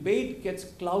the debate gets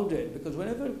clouded because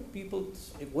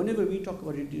whenever we talk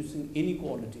about reducing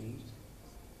inequality,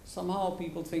 somehow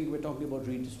people think we're talking about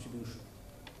redistribution.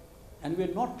 And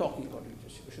we're not talking about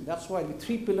redistribution. That's why the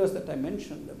 3 pillars that I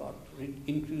mentioned about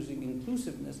increasing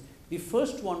inclusiveness, the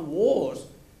first one was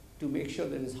to make sure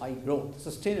there is high growth,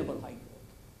 sustainable high growth.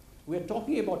 We're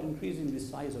talking about increasing the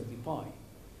size of the pie.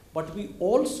 But we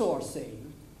also are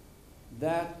saying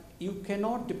that you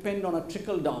cannot depend on a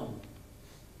trickle-down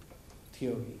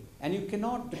theory, and you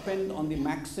cannot depend on the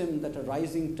maxim that a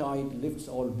rising tide lifts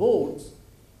all boats,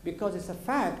 because it's a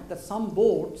fact that some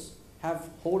boats have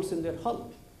holes in their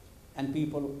hull, and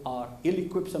people are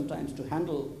ill-equipped sometimes to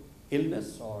handle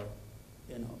illness or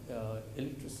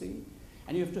illiteracy,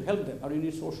 and you have to help them, or you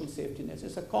need social safety nets.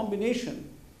 It's a combination.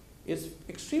 It's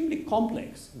extremely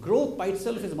complex. Growth by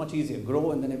itself is much easier.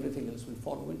 Grow and then everything else will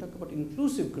follow. When we talk about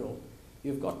inclusive growth,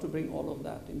 you've got to bring all of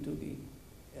that into the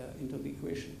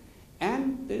equation.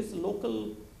 And there's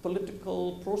local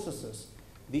political processes.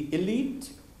 The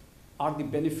elite are the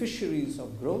beneficiaries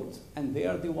of growth, and they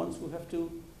are the ones who have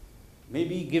to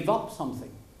maybe give up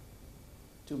something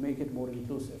to make it more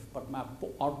inclusive. But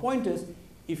our point is,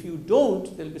 if you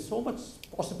don't, there'll be so much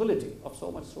possibility of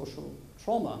so much social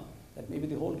trauma that maybe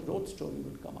the whole growth story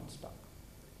will come unstuck.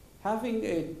 Having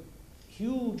a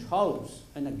huge house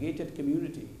in a gated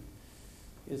community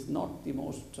is not the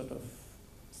most sort of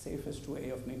safest way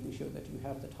of making sure that you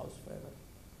have that house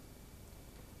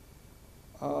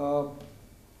forever.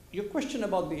 your question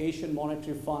about the Asian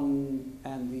Monetary Fund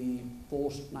and the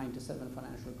post-97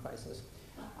 financial crisis,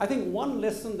 I think one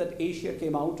lesson that Asia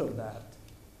came out of that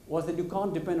was that you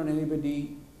can't depend on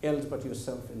anybody else but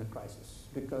yourself in a crisis.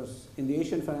 Because in the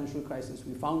Asian financial crisis,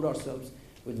 we found ourselves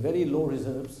with very low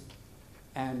reserves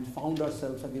and found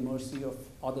ourselves at the mercy of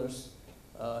others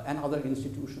and other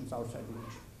institutions outside the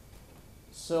region.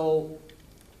 So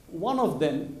one of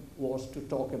them was to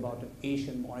talk about an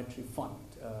Asian Monetary Fund.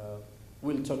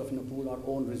 We'll sort of pool our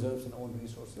own reserves and own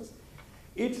resources.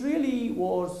 It really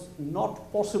was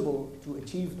not possible to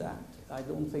achieve that. I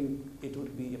don't think it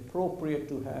would be appropriate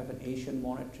to have an Asian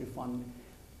Monetary Fund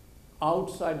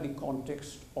outside the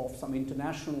context of some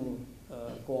international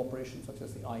cooperation such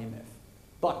as the IMF.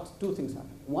 But two things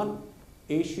happened. One,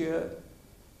 Asia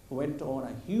went on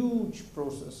a huge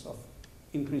process of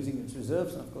increasing its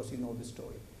reserves, and of course you know the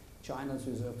story. China's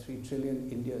reserve 3 trillion,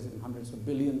 India's in hundreds of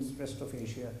billions, rest of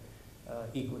Asia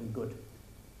equally good.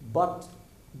 But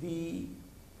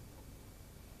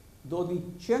though the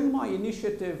Chiang Mai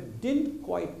initiative didn't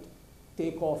quite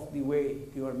take off the way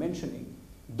you are mentioning,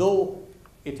 though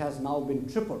it has now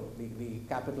been tripled, the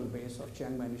capital base of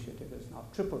Chiang Mai initiative is now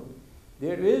tripled,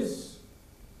 there is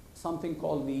something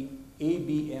called the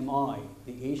ABMI,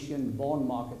 the Asian Bond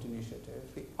Market Initiative.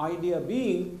 The idea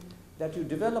being that you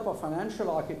develop a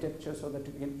financial architecture so that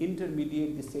you can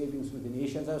intermediate the savings within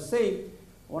Asia. As I was saying,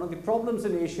 one of the problems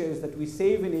in Asia is that we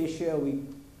save in Asia, we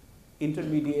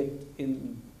intermediate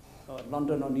in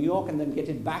London or New York, and then get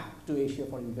it back to Asia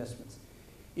for investments.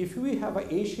 If we have an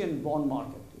Asian bond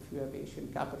market, if we have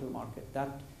Asian capital market,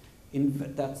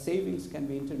 that savings can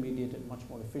be intermediated much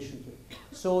more efficiently.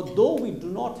 So though we do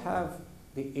not have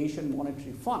the Asian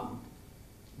Monetary Fund,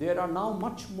 there are now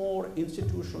much more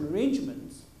institutional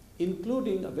arrangements,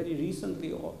 including a very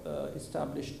recently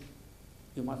established,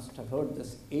 you must have heard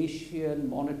this, Asian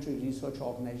Monetary Research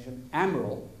Organization,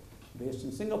 AMRO, based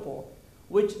in Singapore,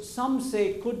 which some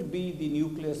say could be the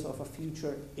nucleus of a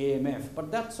future AMF,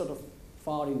 but that's sort of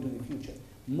far into the future.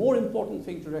 More important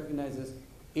thing to recognize is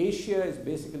Asia is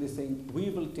basically saying we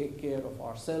will take care of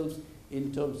ourselves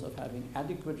in terms of having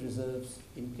adequate reserves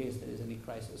in case there is any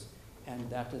crisis, and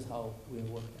that is how we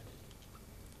work at it.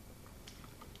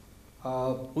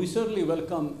 We certainly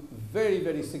welcome very,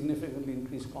 very significantly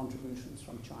increased contributions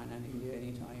from China and India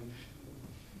anytime.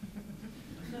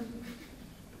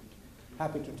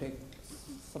 Happy to take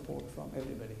support from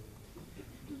everybody.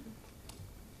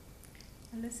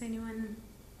 Unless anyone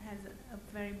has a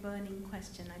very burning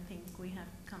question, I think we have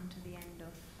come to the end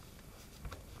of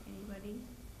anybody.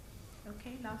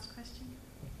 Okay, last question.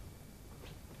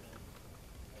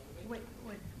 Wait.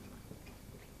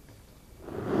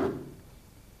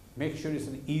 Make sure it's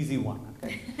an easy one,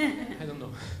 okay? I don't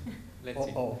know. Let's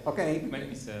see. Okay. My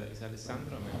name is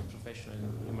Alessandro. I'm a professional in the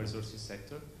human resources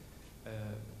sector. I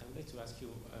would like to ask you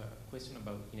a question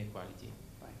about inequality.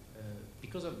 Right.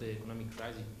 Because of the economic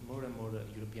crisis, more and more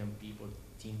European people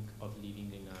think of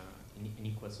living in an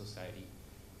equal society.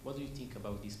 What do you think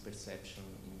about this perception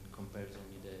in comparison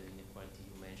with the inequality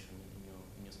you mentioned in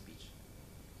your speech?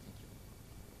 Thank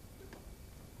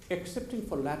you. Excepting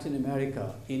for Latin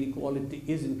America, inequality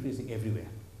is increasing everywhere.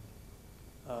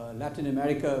 Latin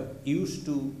America used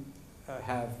to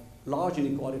have large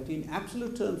inequality. In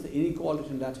absolute terms, the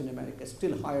inequality in Latin America is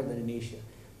still higher than in Asia,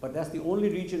 but that's the only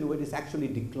region where it's actually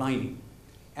declining.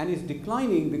 And it's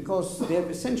declining because they have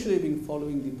essentially been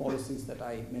following the policies that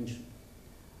I mentioned.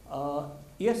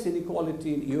 Yes,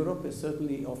 inequality in Europe is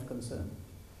certainly of concern.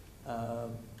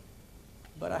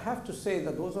 But I have to say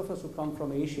that those of us who come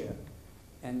from Asia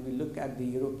and we look at the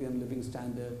European living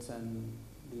standards and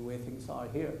the way things are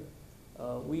here,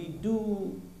 we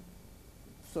do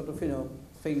sort of,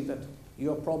 think that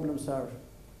your problems are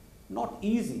not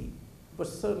easy, but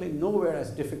certainly nowhere as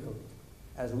difficult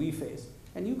as we face.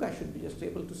 And you guys should be just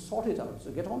able to sort it out, so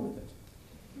get on with it.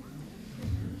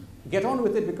 Get on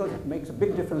with it because it makes a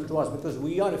big difference to us, because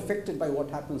we are affected by what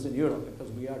happens in Europe,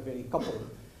 because we are very coupled.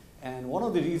 And one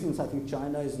of the reasons I think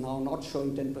China is now not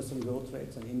showing 10% growth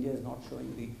rates and India is not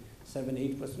showing the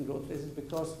 7-8% growth rates is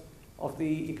because of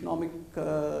the economic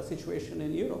situation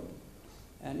in Europe.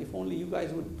 And if only you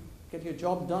guys would get your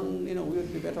job done, we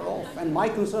would be better off. And my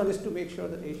concern is to make sure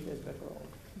that Asia is better off.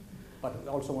 But we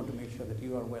also want to make sure that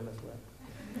you are well as well.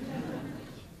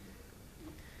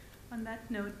 On that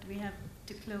note, we have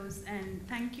to close, and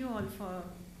thank you all for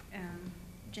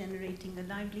generating a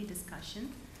lively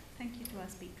discussion. Thank you to our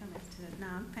speaker, Mr.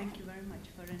 Nag. Thank you very much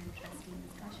for an interesting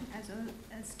discussion, as well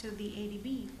as to the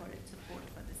ADB for its support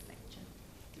for this lecture.